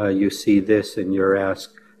 Then you see this and you're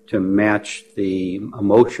asked to match the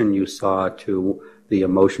emotion you saw to the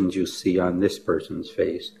emotions you see on this person's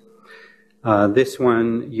face. This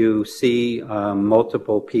one, you see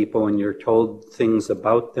multiple people and you're told things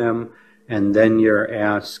about them, and then you're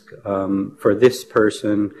asked, for this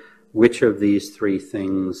person, which of these 3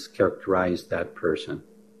 things characterize that person?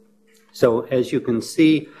 So as you can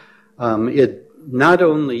see, it not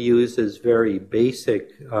only uses very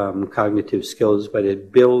basic cognitive skills, but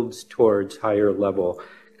it builds towards higher level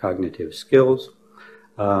cognitive skills.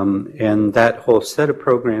 And that whole set of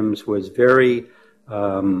programs was very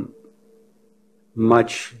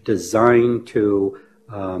much designed to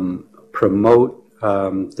promote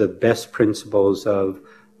the best principles of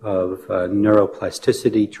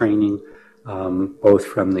neuroplasticity training, both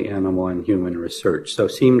from the animal and human research. So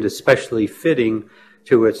seemed especially fitting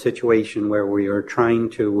to a situation where we are trying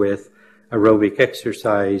to, with aerobic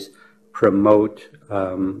exercise, promote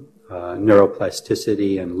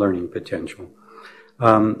neuroplasticity and learning potential.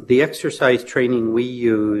 The exercise training we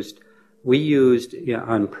used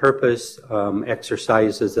on purpose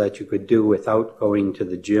exercises that you could do without going to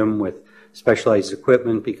the gym with specialized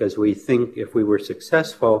equipment, because we think if we were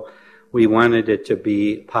successful, we wanted it to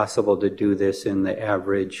be possible to do this in the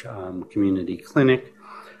average community clinic.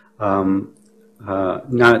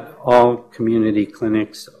 Not all community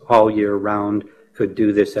clinics all year round could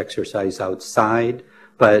do this exercise outside,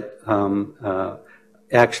 but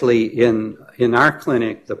actually in our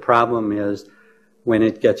clinic, the problem is when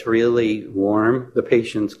it gets really warm, the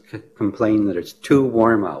patients complain that it's too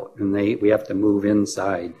warm out, and we have to move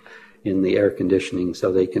inside in the air conditioning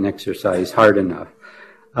so they can exercise hard enough.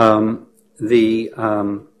 So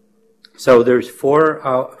there's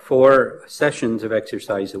four sessions of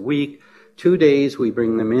exercise a week. 2 days, we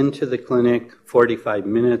bring them into the clinic, 45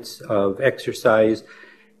 minutes of exercise.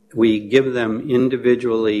 We give them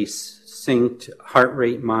individually synced heart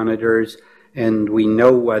rate monitors, and we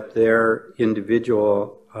know what their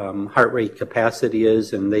individual heart rate capacity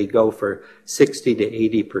is, and they go for 60 to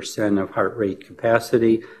 80% of heart rate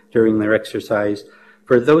capacity during their exercise.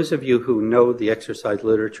 For those of you who know the exercise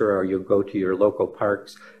literature or you go to your local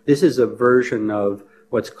parks, this is a version of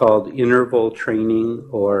what's called interval training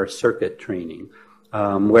or circuit training,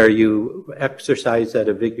 where you exercise at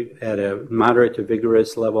a moderate to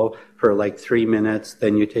vigorous level for like 3 minutes,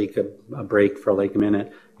 then you take a break for like a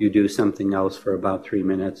minute, you do something else for about 3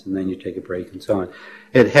 minutes, and then you take a break, and so on.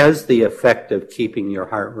 It has the effect of keeping your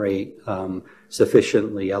heart rate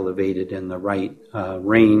sufficiently elevated in the right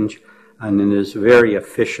range, and it is a very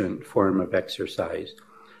efficient form of exercise.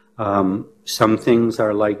 Some things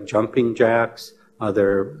are like jumping jacks,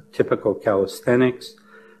 other typical calisthenics.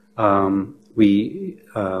 We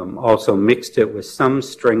also mixed it with some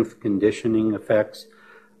strength conditioning effects,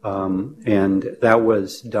 and that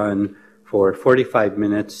was done for 45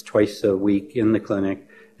 minutes twice a week in the clinic,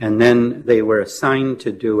 and then they were assigned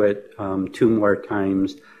to do it 2 more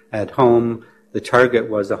times at home. The target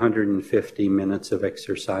was 150 minutes of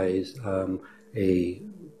exercise a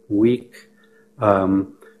week.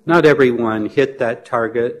 Not everyone hit that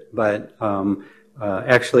target, but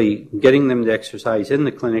actually getting them to exercise in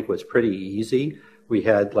the clinic was pretty easy. We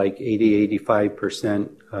had like 80-85%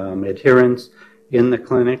 adherence in the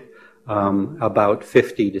clinic, about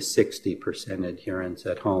 50 to 60% adherence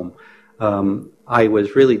at home. I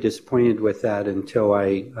was really disappointed with that until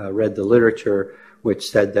I read the literature, which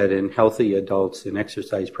said that in healthy adults in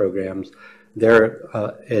exercise programs, their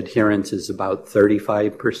adherence is about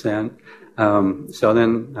 35%. So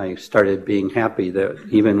then I started being happy that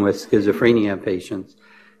even with schizophrenia patients,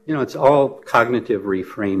 you know, it's all cognitive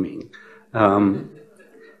reframing,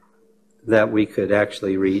 that we could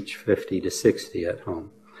actually reach 50 to 60 at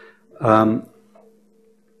home.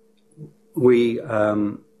 We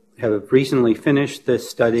have recently finished this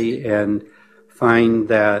study and find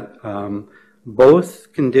that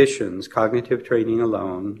both conditions, cognitive training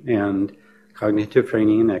alone and cognitive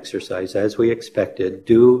training and exercise, as we expected,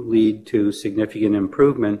 do lead to significant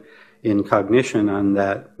improvement in cognition on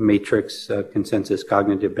that matrix consensus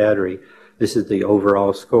cognitive battery. This is the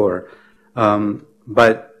overall score.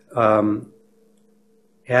 But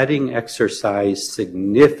adding exercise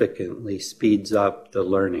significantly speeds up the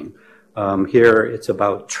learning. Here it's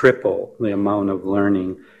about triple the amount of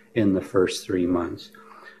learning in the first 3 months.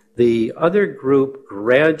 The other group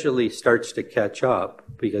gradually starts to catch up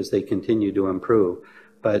because they continue to improve,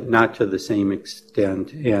 but not to the same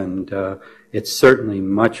extent, and it's certainly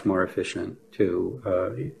much more efficient to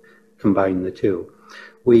combine the two.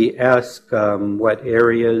 We ask what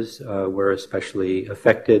areas were especially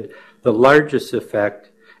affected. The largest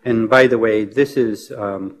effect, and by the way, this is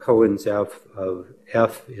Cohen's F of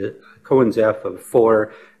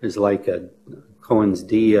 4 is like a Cohen's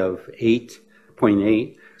D of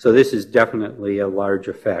 8.8. So this is definitely a large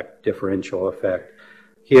effect, differential effect.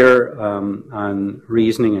 Here on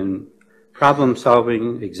reasoning and problem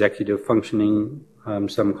solving, executive functioning,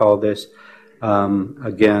 some call this,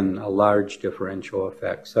 again, a large differential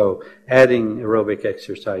effect. So adding aerobic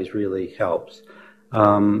exercise really helps.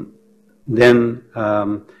 Then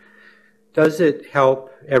does it help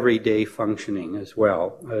everyday functioning as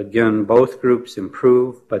well? Again, both groups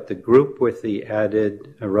improve, but the group with the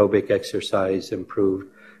added aerobic exercise improved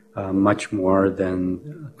much more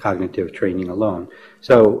than cognitive training alone.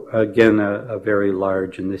 So again, a very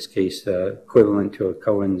large, in this case, equivalent to a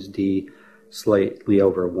Cohen's D, slightly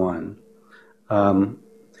over 1.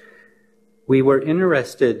 We were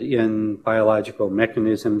interested in biological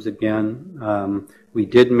mechanisms again. We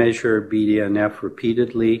did measure BDNF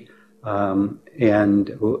repeatedly,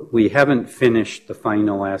 and we haven't finished the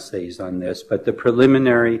final assays on this, but the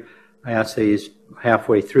preliminary assays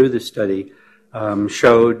halfway through the study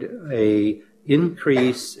showed a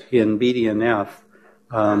increase in BDNF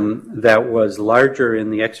that was larger in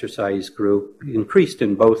the exercise group, increased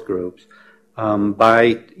in both groups,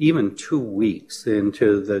 by even 2 weeks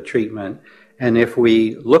into the treatment. And if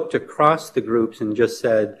we looked across the groups and just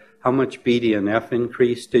said, how much BDNF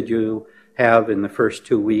increase did you have in the first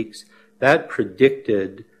 2 weeks, that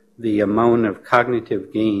predicted the amount of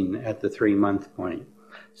cognitive gain at the 3-month point.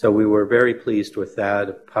 So we were very pleased with that,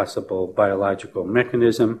 a possible biological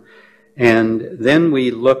mechanism. And then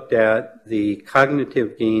we looked at the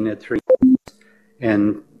cognitive gain at 3 months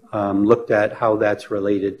and looked at how that's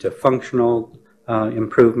related to functional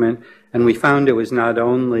improvement. And we found it was not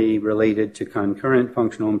only related to concurrent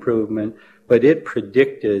functional improvement, but it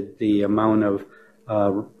predicted the amount of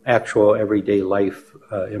actual everyday life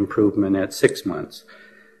improvement at 6 months.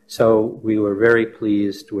 So we were very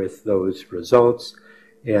pleased with those results.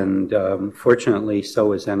 And fortunately, so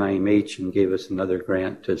was NIMH and gave us another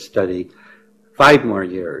grant to study 5 more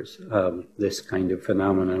years of this kind of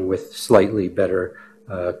phenomenon with slightly better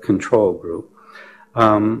control group.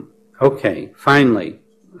 Okay, finally,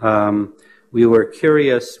 we were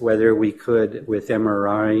curious whether we could, with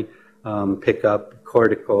MRI, pick up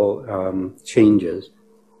cortical changes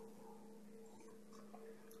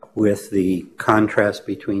with the contrast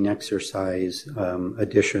between exercise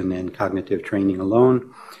addition and cognitive training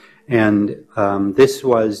alone. And this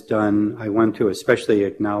was done, I want to especially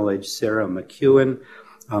acknowledge Sarah McEwen.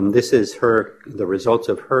 This is the results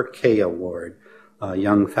of her K Award, a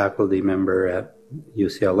young faculty member at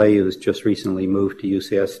UCLA who's just recently moved to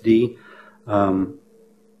UCSD.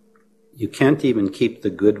 You can't even keep the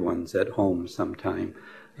good ones at home sometime.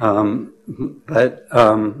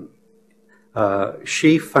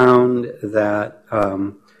 She found that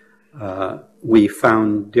we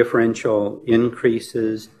found differential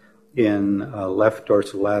increases in left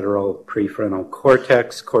dorsolateral prefrontal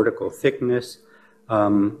cortex, cortical thickness,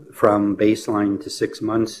 from baseline to 6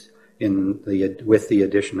 months with the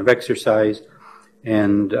addition of exercise,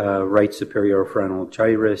 and right superior frontal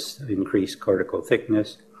gyrus, increased cortical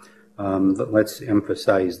thickness. Let's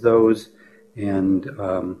emphasize those. And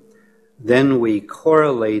then we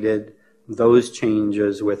correlated those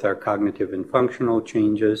changes with our cognitive and functional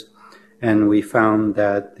changes, and we found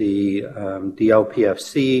that the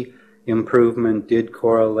DLPFC improvement did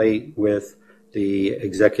correlate with the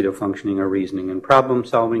executive functioning or reasoning and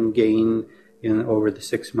problem-solving gain over the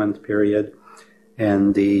 6-month period,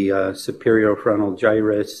 and the superior frontal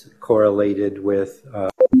gyrus correlated with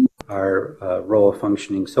our role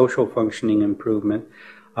functioning, social functioning improvement.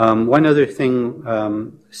 One other thing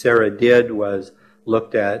Sarah did was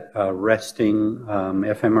looked at resting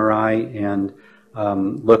fMRI and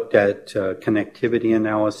looked at connectivity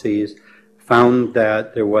analyses, found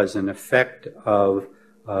that there was an effect of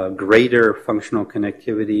greater functional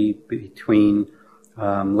connectivity between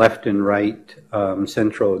left and right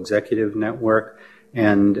central executive network,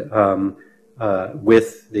 and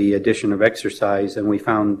with the addition of exercise, and we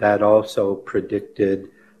found that also predicted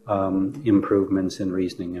improvements in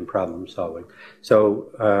reasoning and problem solving. So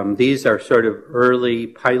these are sort of early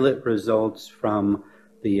pilot results from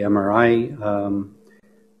the MRI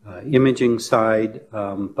imaging side,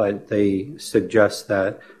 but they suggest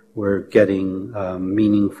that we're getting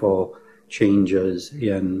meaningful changes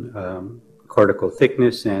in cortical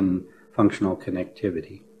thickness and functional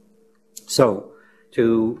connectivity. So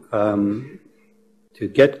to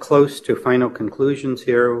get close to final conclusions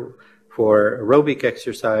here, for aerobic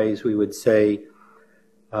exercise, we would say,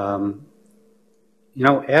 adding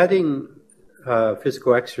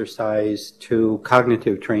physical exercise to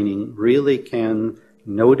cognitive training really can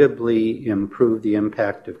notably improve the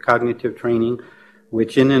impact of cognitive training,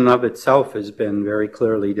 which in and of itself has been very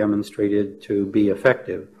clearly demonstrated to be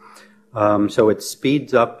effective. So it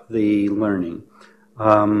speeds up the learning.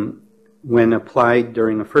 When applied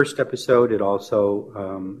during the first episode, it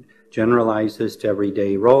also generalizes to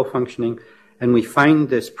everyday role functioning, and we find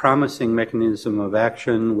this promising mechanism of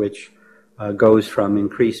action which goes from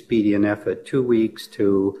increased BDNF at 2 weeks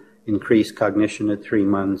to increased cognition at 3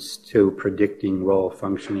 months to predicting role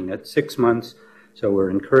functioning at 6 months. So we're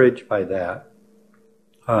encouraged by that.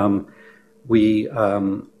 We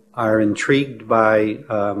are intrigued by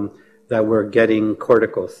that we're getting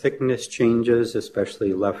cortical thickness changes,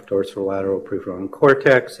 especially left dorsolateral prefrontal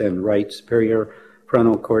cortex and right superior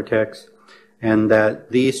frontal cortex, and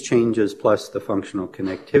that these changes plus the functional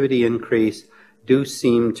connectivity increase do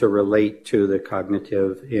seem to relate to the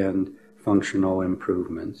cognitive and functional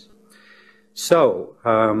improvements. So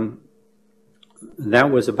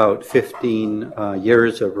that was about 15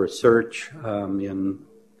 years of research in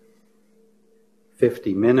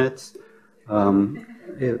 50 minutes.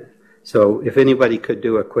 So if anybody could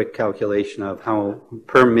do a quick calculation of how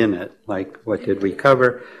per minute, like what did we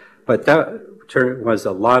cover, but that was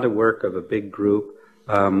a lot of work of a big group.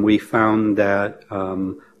 We found that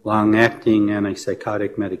long-acting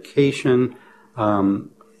antipsychotic medication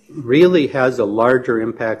really has a larger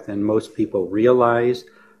impact than most people realize.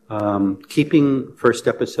 Keeping first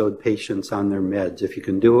episode patients on their meds, if you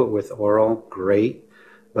can do it with oral, great,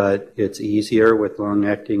 but it's easier with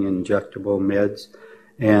long-acting injectable meds.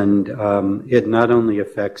 And it not only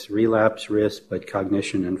affects relapse risk, but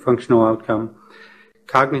cognition and functional outcome.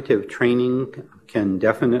 Cognitive training can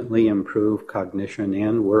definitely improve cognition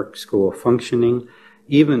and work school functioning,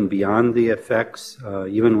 even beyond the effects,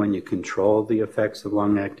 even when you control the effects of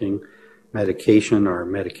long-acting medication or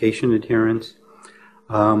medication adherence.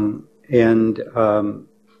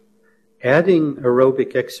 adding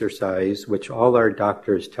aerobic exercise, which all our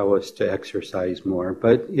doctors tell us to exercise more,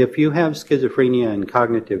 but if you have schizophrenia and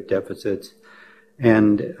cognitive deficits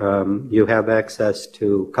and you have access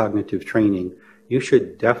to cognitive training, you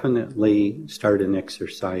should definitely start an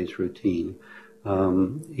exercise routine.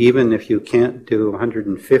 Even if you can't do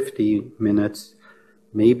 150 minutes,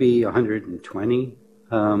 maybe 120,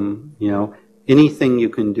 anything you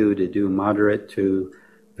can do to do moderate to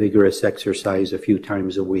vigorous exercise a few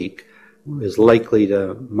times a week is likely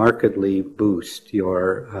to markedly boost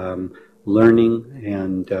your learning,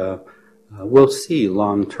 and we'll see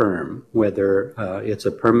long term whether it's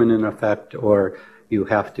a permanent effect or you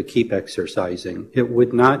have to keep exercising. It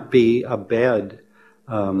would not be a bad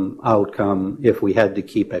outcome if we had to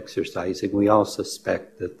keep exercising. We all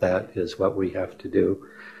suspect that that is what we have to do.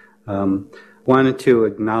 Wanted to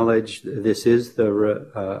acknowledge this is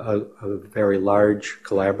a very large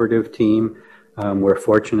collaborative team. We're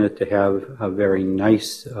fortunate to have a very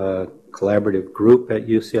nice collaborative group at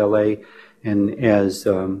UCLA. And as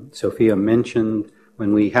Sophia mentioned,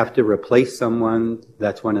 when we have to replace someone,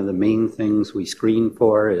 that's one of the main things we screen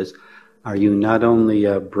for is, are you not only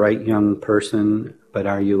a bright young person, but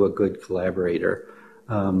are you a good collaborator?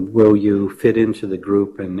 Will you fit into the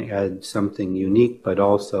group and add something unique, but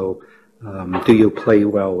also do you play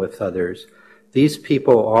well with others? These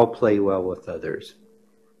people all play well with others.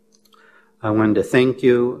 I wanted to thank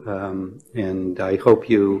you, and I hope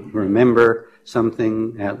you remember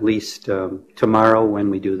something at least tomorrow when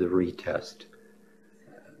we do the retest.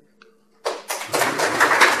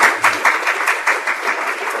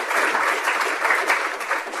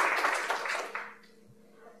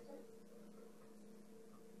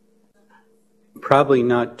 Probably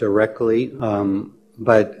not directly,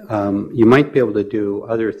 but you might be able to do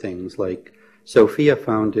other things, like Sophia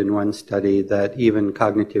found in one study that even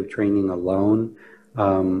cognitive training alone,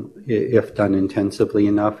 if done intensively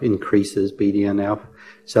enough, increases BDNF.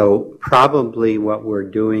 So probably what we're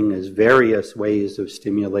doing is various ways of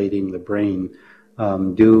stimulating the brain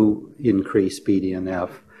do increase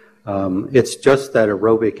BDNF. It's just that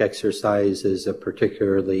aerobic exercise is a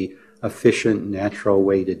particularly efficient, natural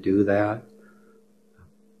way to do that.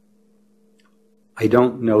 I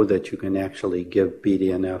don't know that you can actually give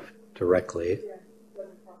BDNF directly.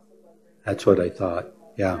 That's what I thought.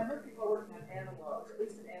 Yeah.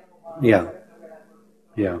 Yeah.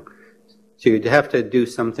 Yeah. So you'd have to do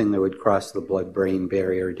something that would cross the blood-brain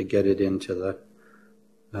barrier to get it into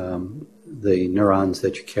the neurons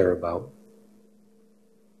that you care about.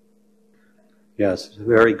 Yes,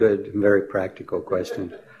 very good and very practical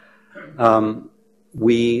question.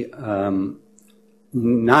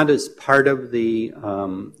 Not as part of the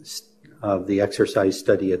exercise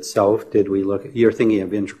study itself did we look at, you're thinking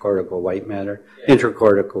of intracortical white matter,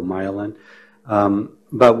 intracortical myelin,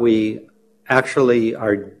 but we actually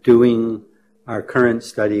are doing our current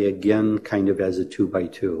study again kind of as a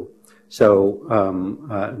 2x2. So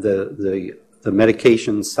the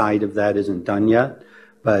medication side of that isn't done yet,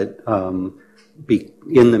 but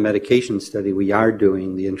in the medication study we are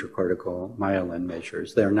doing the intracortical myelin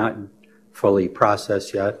measures. They're not fully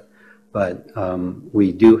processed yet, but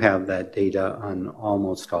we do have that data on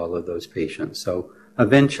almost all of those patients. So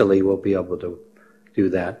eventually we'll be able to do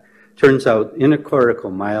that. Turns out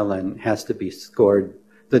intracortical myelin has to be scored.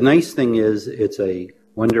 The nice thing is it's a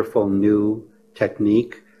wonderful new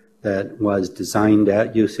technique that was designed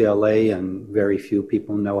at UCLA and very few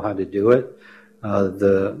people know how to do it.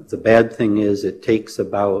 The bad thing is it takes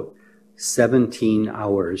about 17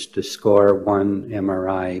 hours to score one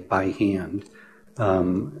MRI by hand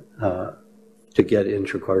to get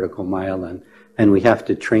intracortical myelin. And we have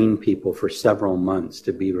to train people for several months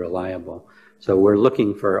to be reliable. So we're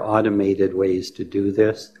looking for automated ways to do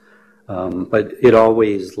this, but it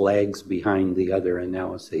always lags behind the other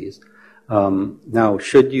analyses. Now,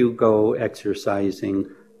 should you go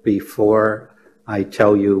exercising before I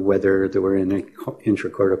tell you whether there were any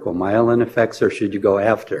intracortical myelin effects, or should you go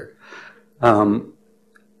after?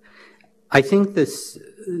 I think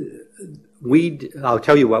I'll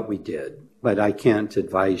tell you what we did, but I can't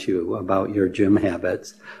advise you about your gym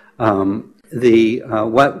habits.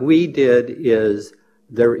 What we did is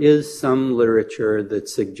there is some literature that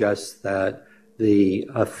suggests that the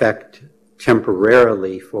effect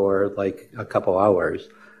temporarily for like a couple hours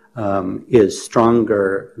is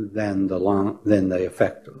stronger than the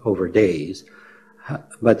effect over days.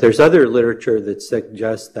 But there's other literature that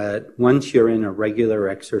suggests that once you're in a regular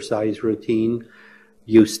exercise routine,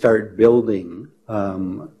 you start building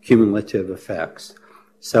cumulative effects.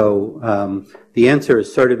 So the answer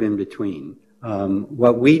is sort of in between.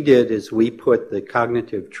 What we did is we put the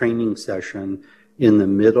cognitive training session in the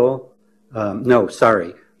middle No,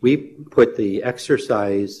 sorry. We put the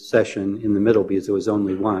exercise session in the middle because it was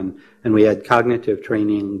only one, and we had cognitive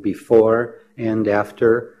training before and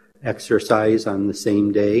after exercise on the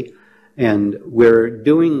same day. And we're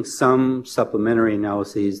doing some supplementary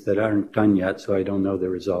analyses that aren't done yet, so I don't know the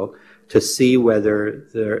result, to see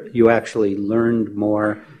whether you actually learned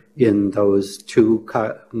more in those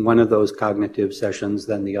one of those cognitive sessions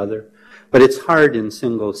than the other. But it's hard in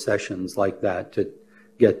single sessions like that to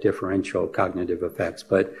get differential cognitive effects,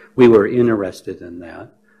 but we were interested in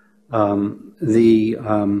that.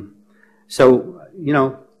 So, you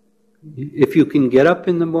know, if you can get up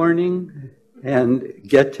in the morning and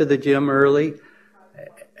get to the gym early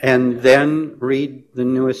and then read the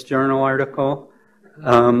newest journal article,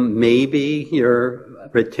 maybe your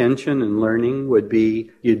retention and learning would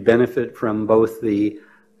be, you'd benefit from both the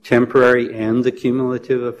temporary and the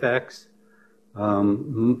cumulative effects.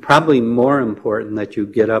 Probably more important that you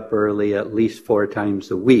get up early at least 4 times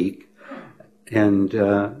a week and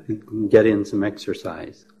get in some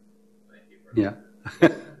exercise. Yeah.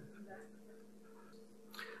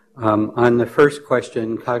 On the first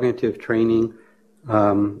question, cognitive training,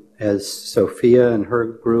 as Sophia and her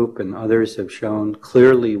group and others have shown,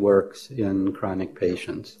 clearly works in chronic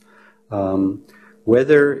patients.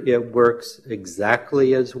 Whether it works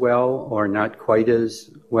exactly as well or not quite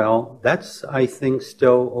as well, that's, I think,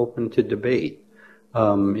 still open to debate.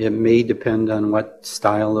 It may depend on what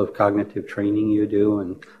style of cognitive training you do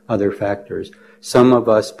and other factors. Some of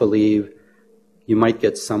us believe you might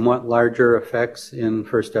get somewhat larger effects in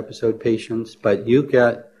first episode patients, but you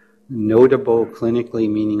get notable clinically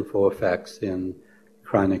meaningful effects in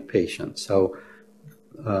chronic patients. So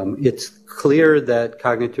it's clear that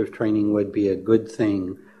cognitive training would be a good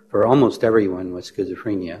thing for almost everyone with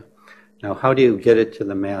schizophrenia. Now, how do you get it to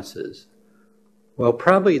the masses? Well,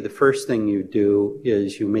 probably the first thing you do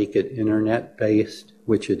is you make it internet-based,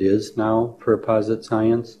 which it is now for Posit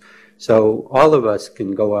Science. So all of us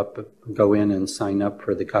can go in and sign up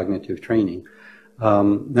for the cognitive training.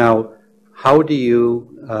 Now, how do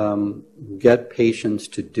you get patients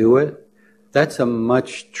to do it? That's a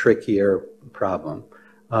much trickier problem.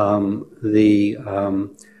 The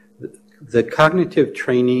cognitive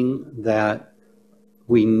training that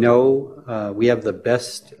we know we have the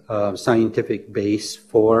best scientific base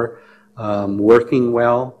for working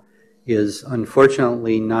well is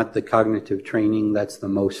unfortunately not the cognitive training that's the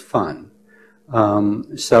most fun.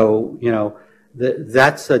 So, you know,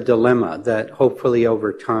 that's a dilemma that hopefully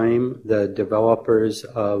over time the developers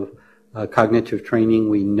of cognitive training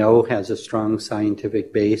we know has a strong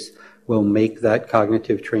scientific base will make that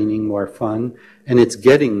cognitive training more fun, and it's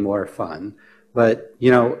getting more fun. But, you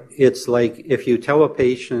know, it's like if you tell a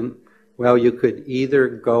patient, well, you could either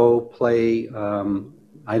go play,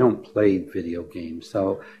 I don't play video games,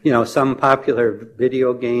 so, you know, some popular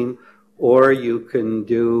video game, or you can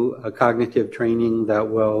do a cognitive training that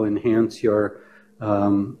will enhance your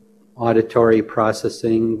auditory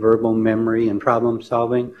processing, verbal memory, and problem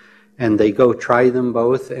solving. And they go try them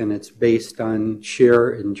both, and it's based on sheer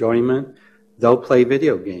enjoyment, they'll play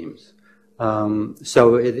video games.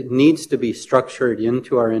 So it needs to be structured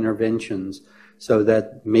into our interventions so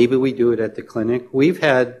that maybe we do it at the clinic. We've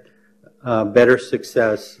had better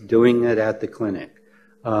success doing it at the clinic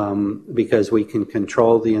because we can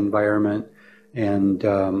control the environment and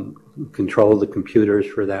control the computers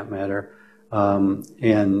for that matter.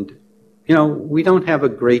 And, you know, we don't have a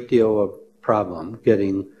great deal of problem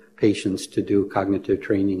getting patients to do cognitive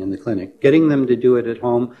training in the clinic. Getting them to do it at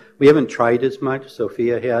home, we haven't tried as much,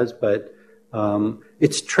 Sophia has, but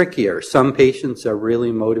it's trickier. Some patients are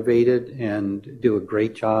really motivated and do a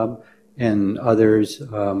great job, and others,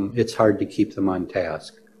 it's hard to keep them on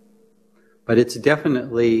task. But it's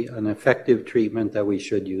definitely an effective treatment that we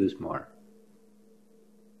should use more.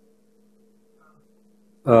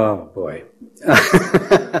 Oh, boy.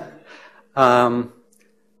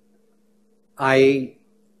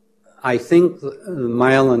 I think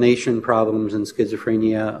myelination problems in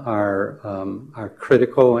schizophrenia are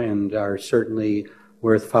critical and are certainly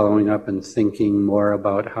worth following up and thinking more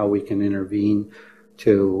about how we can intervene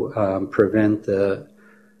to prevent the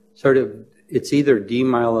sort of, it's either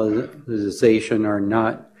demyelinization or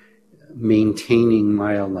not maintaining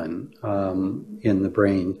myelin in the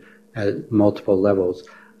brain at multiple levels.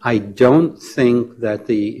 I don't think that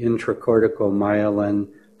the intracortical myelin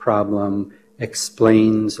problem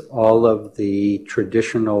explains all of the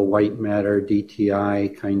traditional white matter,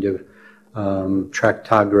 DTI kind of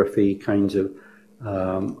tractography kinds of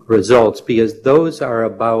results, because those are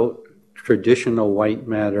about traditional white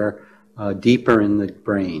matter deeper in the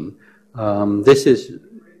brain. This is,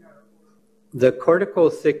 The cortical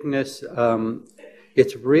thickness,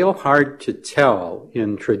 it's real hard to tell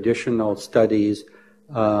in traditional studies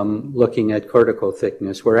looking at cortical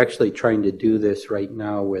thickness. We're actually trying to do this right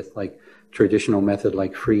now with like traditional method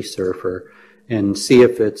like free surfer and see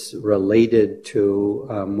if it's related to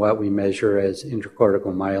what we measure as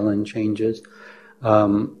intracortical myelin changes.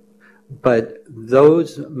 But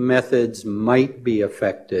those methods might be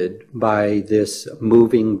affected by this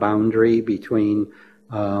moving boundary between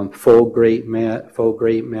full gray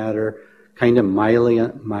matter, kind of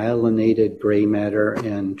myelinated gray matter,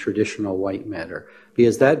 and traditional white matter,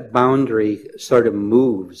 because that boundary sort of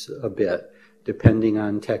moves a bit depending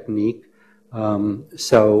on technique.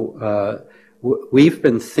 We've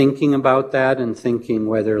been thinking about that and thinking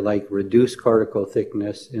whether like reduced cortical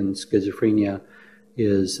thickness in schizophrenia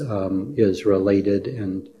is related,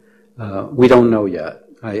 and we don't know yet.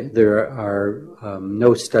 There are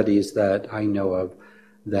no studies that I know of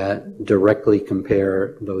that directly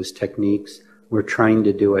compare those techniques. We're trying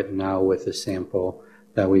to do it now with a sample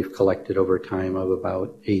that we've collected over time of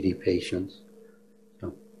about 80 patients.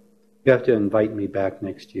 So you have to invite me back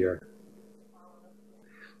next year.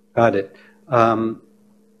 Got it.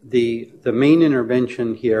 The main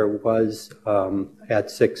intervention here was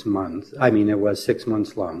at 6 months. I mean, it was 6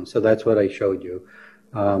 months long, so that's what I showed you.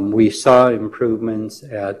 We saw improvements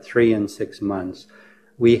at 3 and 6 months.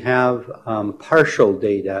 We have partial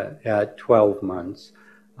data at 12 months.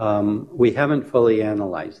 We haven't fully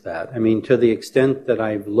analyzed that. I mean, to the extent that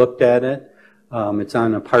I've looked at it, it's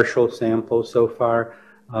on a partial sample so far.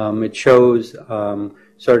 It shows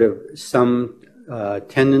sort of some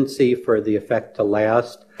tendency for the effect to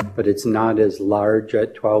last, but it's not as large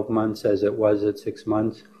at 12 months as it was at 6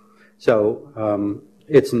 months. So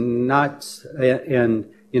it's not, and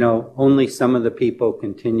you know, only some of the people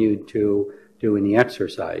continued to do any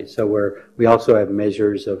exercise. So we also have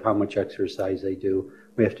measures of how much exercise they do.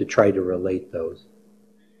 We have to try to relate those.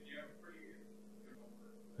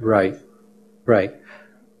 Right, right.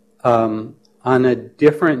 On a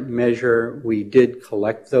different measure, we did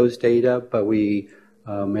collect those data, but we,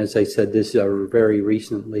 as I said, this is a very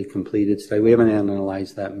recently completed study. We haven't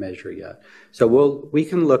analyzed that measure yet. So we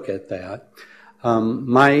can look at that.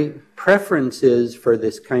 My preference is for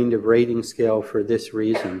this kind of rating scale for this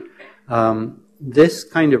reason. This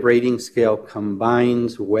kind of rating scale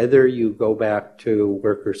combines whether you go back to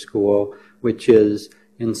work or school, which is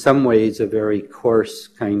in some ways a very coarse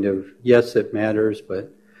kind of, yes, it matters,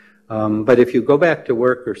 but if you go back to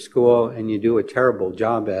work or school and you do a terrible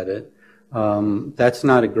job at it, that's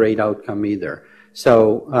not a great outcome either.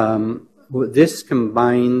 So this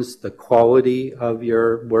combines the quality of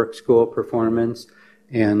your work-school performance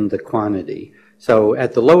and the quantity. So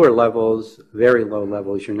at the lower levels, very low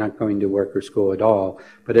levels, you're not going to work or school at all.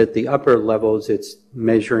 But at the upper levels, it's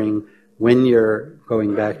measuring when you're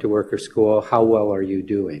going back to work or school, how well are you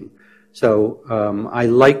doing? So I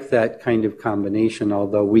like that kind of combination,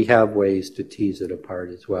 although we have ways to tease it apart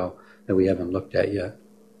as well that we haven't looked at yet.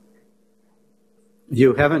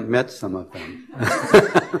 You haven't met some of them.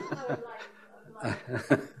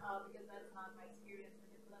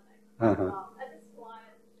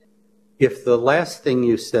 If the last thing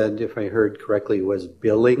you said, if I heard correctly, was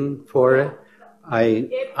billing for it,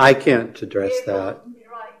 I can't address that.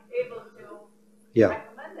 Yeah.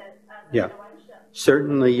 Yeah.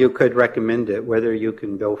 Certainly you could recommend it. Whether you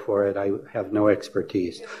can bill for it, I have no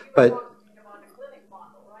expertise. But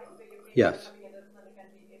yes.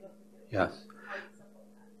 Yes.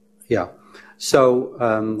 Yeah. So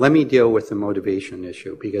let me deal with the motivation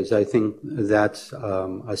issue, because I think that's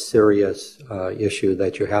a serious issue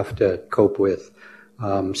that you have to cope with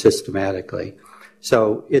systematically.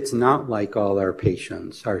 So it's not like all our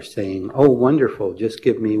patients are saying, oh, wonderful, just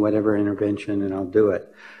give me whatever intervention and I'll do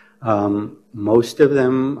it. Most of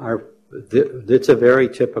them are, it's a very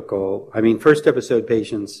typical, I mean, first episode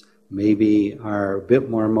patients maybe are a bit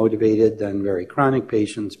more motivated than very chronic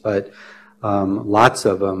patients, but lots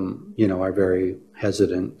of them, you know, are very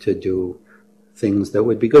hesitant to do things that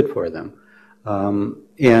would be good for them.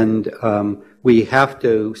 We have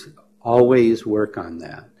to always work on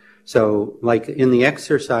that. So like in the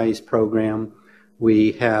exercise program,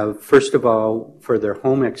 we have, first of all, for their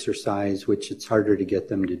home exercise, which it's harder to get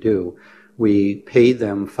them to do, we pay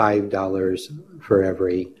them $5 for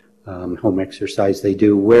every home exercise they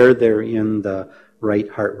do where they're in the right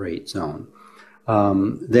heart rate zone.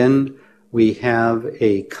 Then we have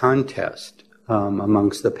a contest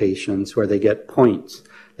amongst the patients where they get points.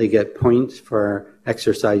 They get points for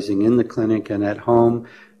exercising in the clinic and at home.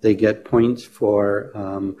 They get points for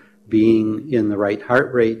being in the right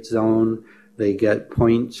heart rate zone. They get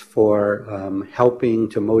points for helping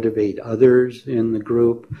to motivate others in the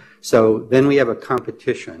group. So then we have a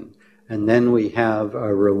competition, and then we have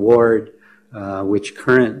a reward, which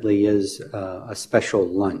currently is a special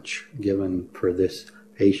lunch given for this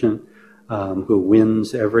patient who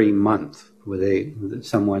wins every month.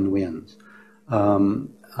 Someone wins.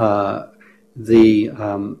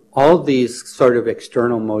 All these sort of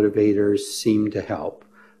external motivators seem to help.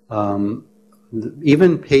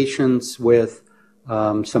 Even patients with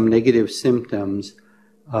some negative symptoms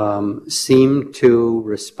seem to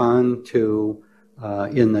respond to,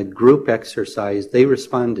 in the group exercise, they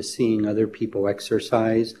respond to seeing other people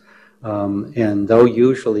exercise, and they'll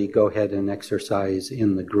usually go ahead and exercise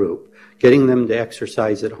in the group. Getting them to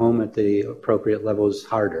exercise at home at the appropriate level is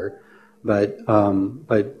harder, but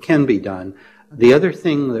can be done. The other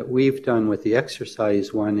thing that we've done with the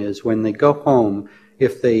exercise one is when they go home,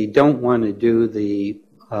 if they don't want to do the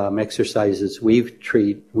exercises we've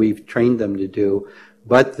trained them to do,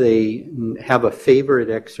 but they have a favorite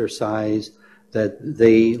exercise that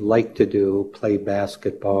they like to do, play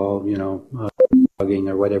basketball, jogging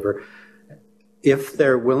or whatever. If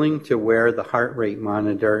they're willing to wear the heart rate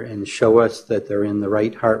monitor and show us that they're in the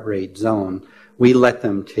right heart rate zone, we let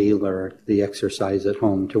them tailor the exercise at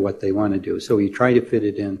home to what they want to do. So we try to fit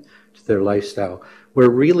it in to their lifestyle. We're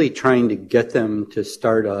really trying to get them to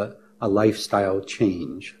start a lifestyle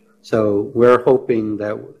change. So we're hoping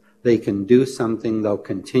that they can do something they'll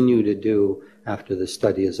continue to do after the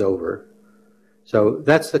study is over. So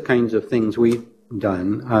that's the kinds of things we've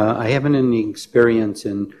done. I haven't any experience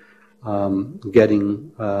in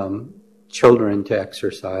getting children to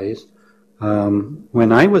exercise.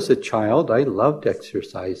 When I was a child, I loved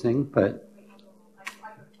exercising, but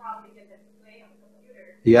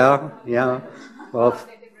yeah. Well,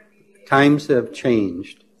 times have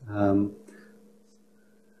changed.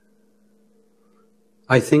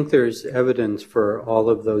 I think there's evidence for all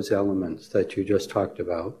of those elements that you just talked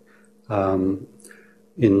about,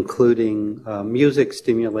 including music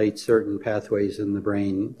stimulates certain pathways in the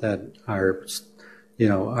brain that are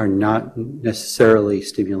not necessarily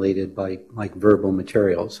stimulated by like verbal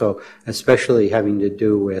material. So especially having to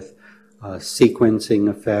do with sequencing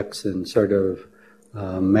effects and sort of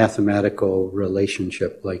mathematical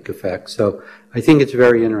relationship-like effects. So I think it's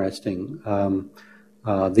very interesting.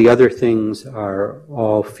 The other things are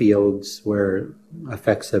all fields where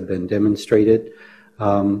effects have been demonstrated.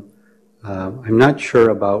 I'm not sure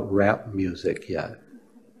about rap music yet,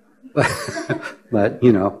 but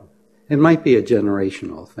it might be a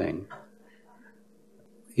generational thing.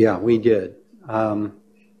 Yeah, we did.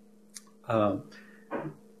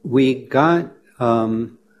 We got,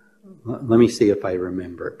 let me see if I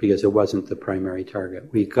remember, because it wasn't the primary target.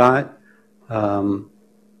 We got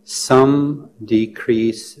some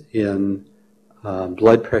decrease in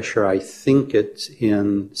blood pressure. I think it's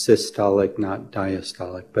in systolic, not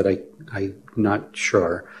diastolic, but I'm not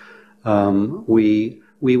sure.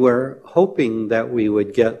 We were hoping that we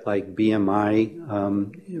would get like BMI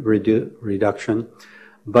reduction,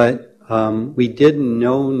 but we did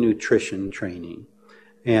no nutrition training.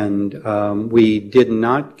 And we did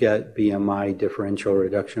not get BMI differential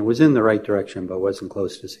reduction. It was in the right direction, but wasn't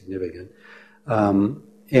close to significant.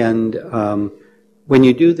 When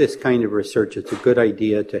you do this kind of research, it's a good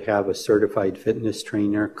idea to have a certified fitness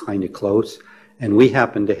trainer kind of close. And we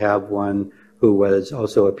happen to have one who was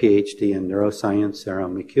also a PhD in neuroscience, Sarah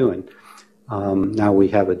McEwen. Now we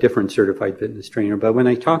have a different certified fitness trainer. But when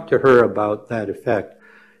I talked to her about that effect,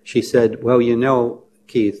 she said, well,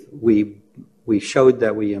 Keith, we showed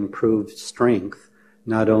that we improved strength,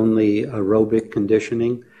 not only aerobic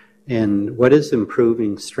conditioning. And what does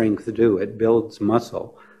improving strength do? It builds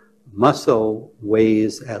muscle. Muscle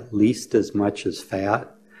weighs at least as much as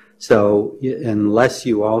fat. So unless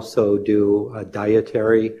you also do a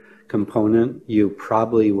dietary component, you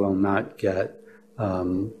probably will not get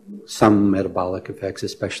some metabolic effects,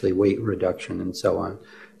 especially weight reduction and so on.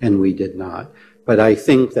 And we did not. But I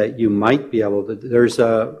think that you might be able to. There's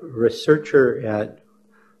a researcher at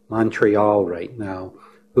Montreal right now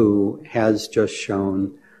who has just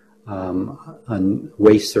shown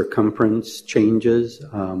waist circumference changes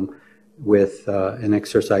with an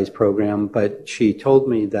exercise program. But she told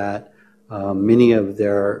me that many of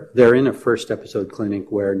they're in a first episode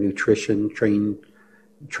clinic where nutrition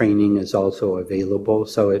training is also available.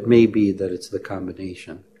 So it may be that it's the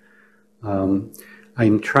combination.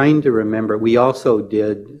 I'm trying to remember, we also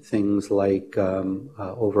did things like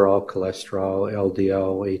overall cholesterol,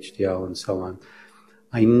 LDL, HDL, and so on.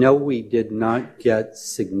 I know we did not get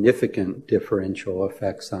significant differential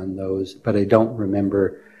effects on those, but I don't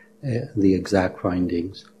remember the exact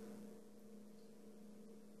findings.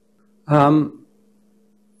 By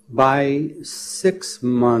 6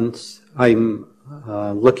 months, I'm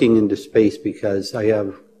looking into space because I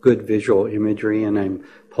have good visual imagery, and I'm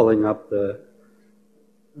pulling up the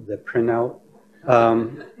printout.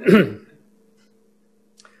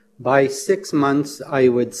 By 6 months, I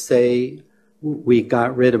would say we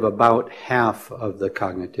got rid of about half of the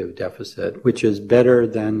cognitive deficit, which is better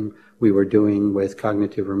than we were doing with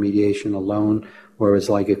cognitive remediation alone, where it was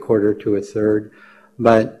like a quarter to a third.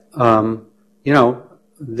 But, you know,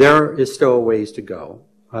 there is still a ways to go.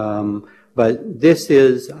 But this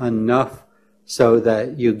is enough so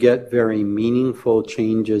that you get very meaningful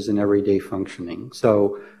changes in everyday functioning.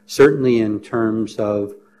 So certainly in terms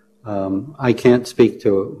of, I can't speak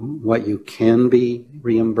to what you can be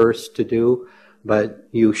reimbursed to do, but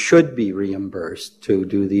you should be reimbursed to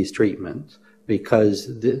do these treatments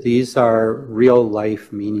because these are real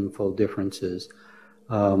life meaningful differences.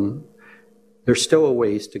 There's still a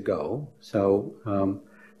ways to go. So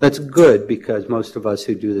that's good because most of us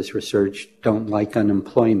who do this research don't like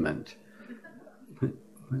unemployment.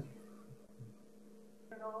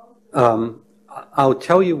 I'll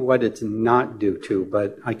tell you what it's not due to,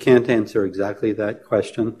 but I can't answer exactly that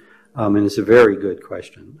question, and it's a very good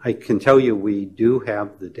question. I can tell you we do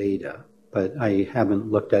have the data, but I haven't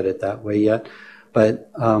looked at it that way yet.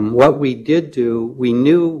 But what we did do, we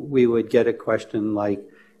knew we would get a question like,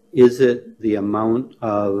 is it the amount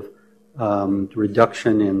of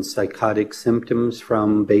reduction in psychotic symptoms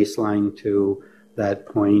from baseline to that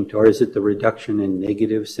point, or is it the reduction in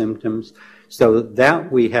negative symptoms? So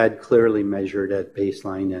that we had clearly measured at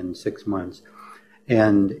baseline in 6 months,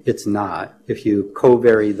 and it's not. If you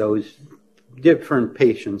covary those, different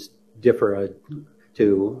patients differ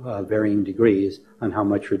to varying degrees on how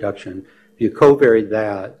much reduction. If you covary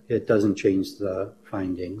that, it doesn't change the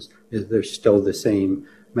findings. There's still the same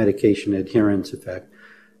medication adherence effect.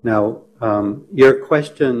 Now, your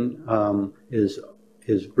question is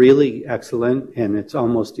really excellent, and it's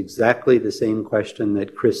almost exactly the same question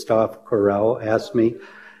that Christophe Correll asked me,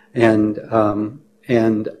 and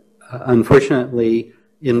unfortunately,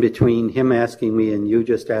 in between him asking me and you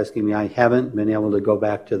just asking me, I haven't been able to go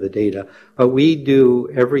back to the data. But we do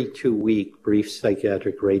every 2 week brief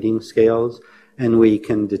psychiatric rating scales, and we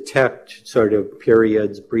can detect sort of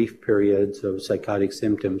periods, brief periods of psychotic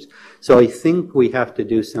symptoms. So I think we have to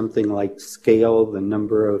do something like scale the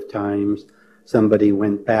number of times somebody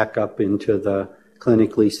went back up into the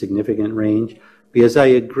clinically significant range, because I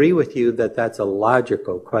agree with you that that's a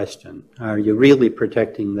logical question. Are you really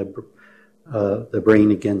protecting the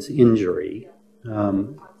brain against injury?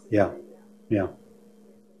 Yeah.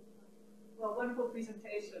 Well, wonderful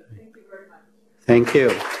presentation. Thank you very much. Thank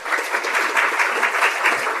you.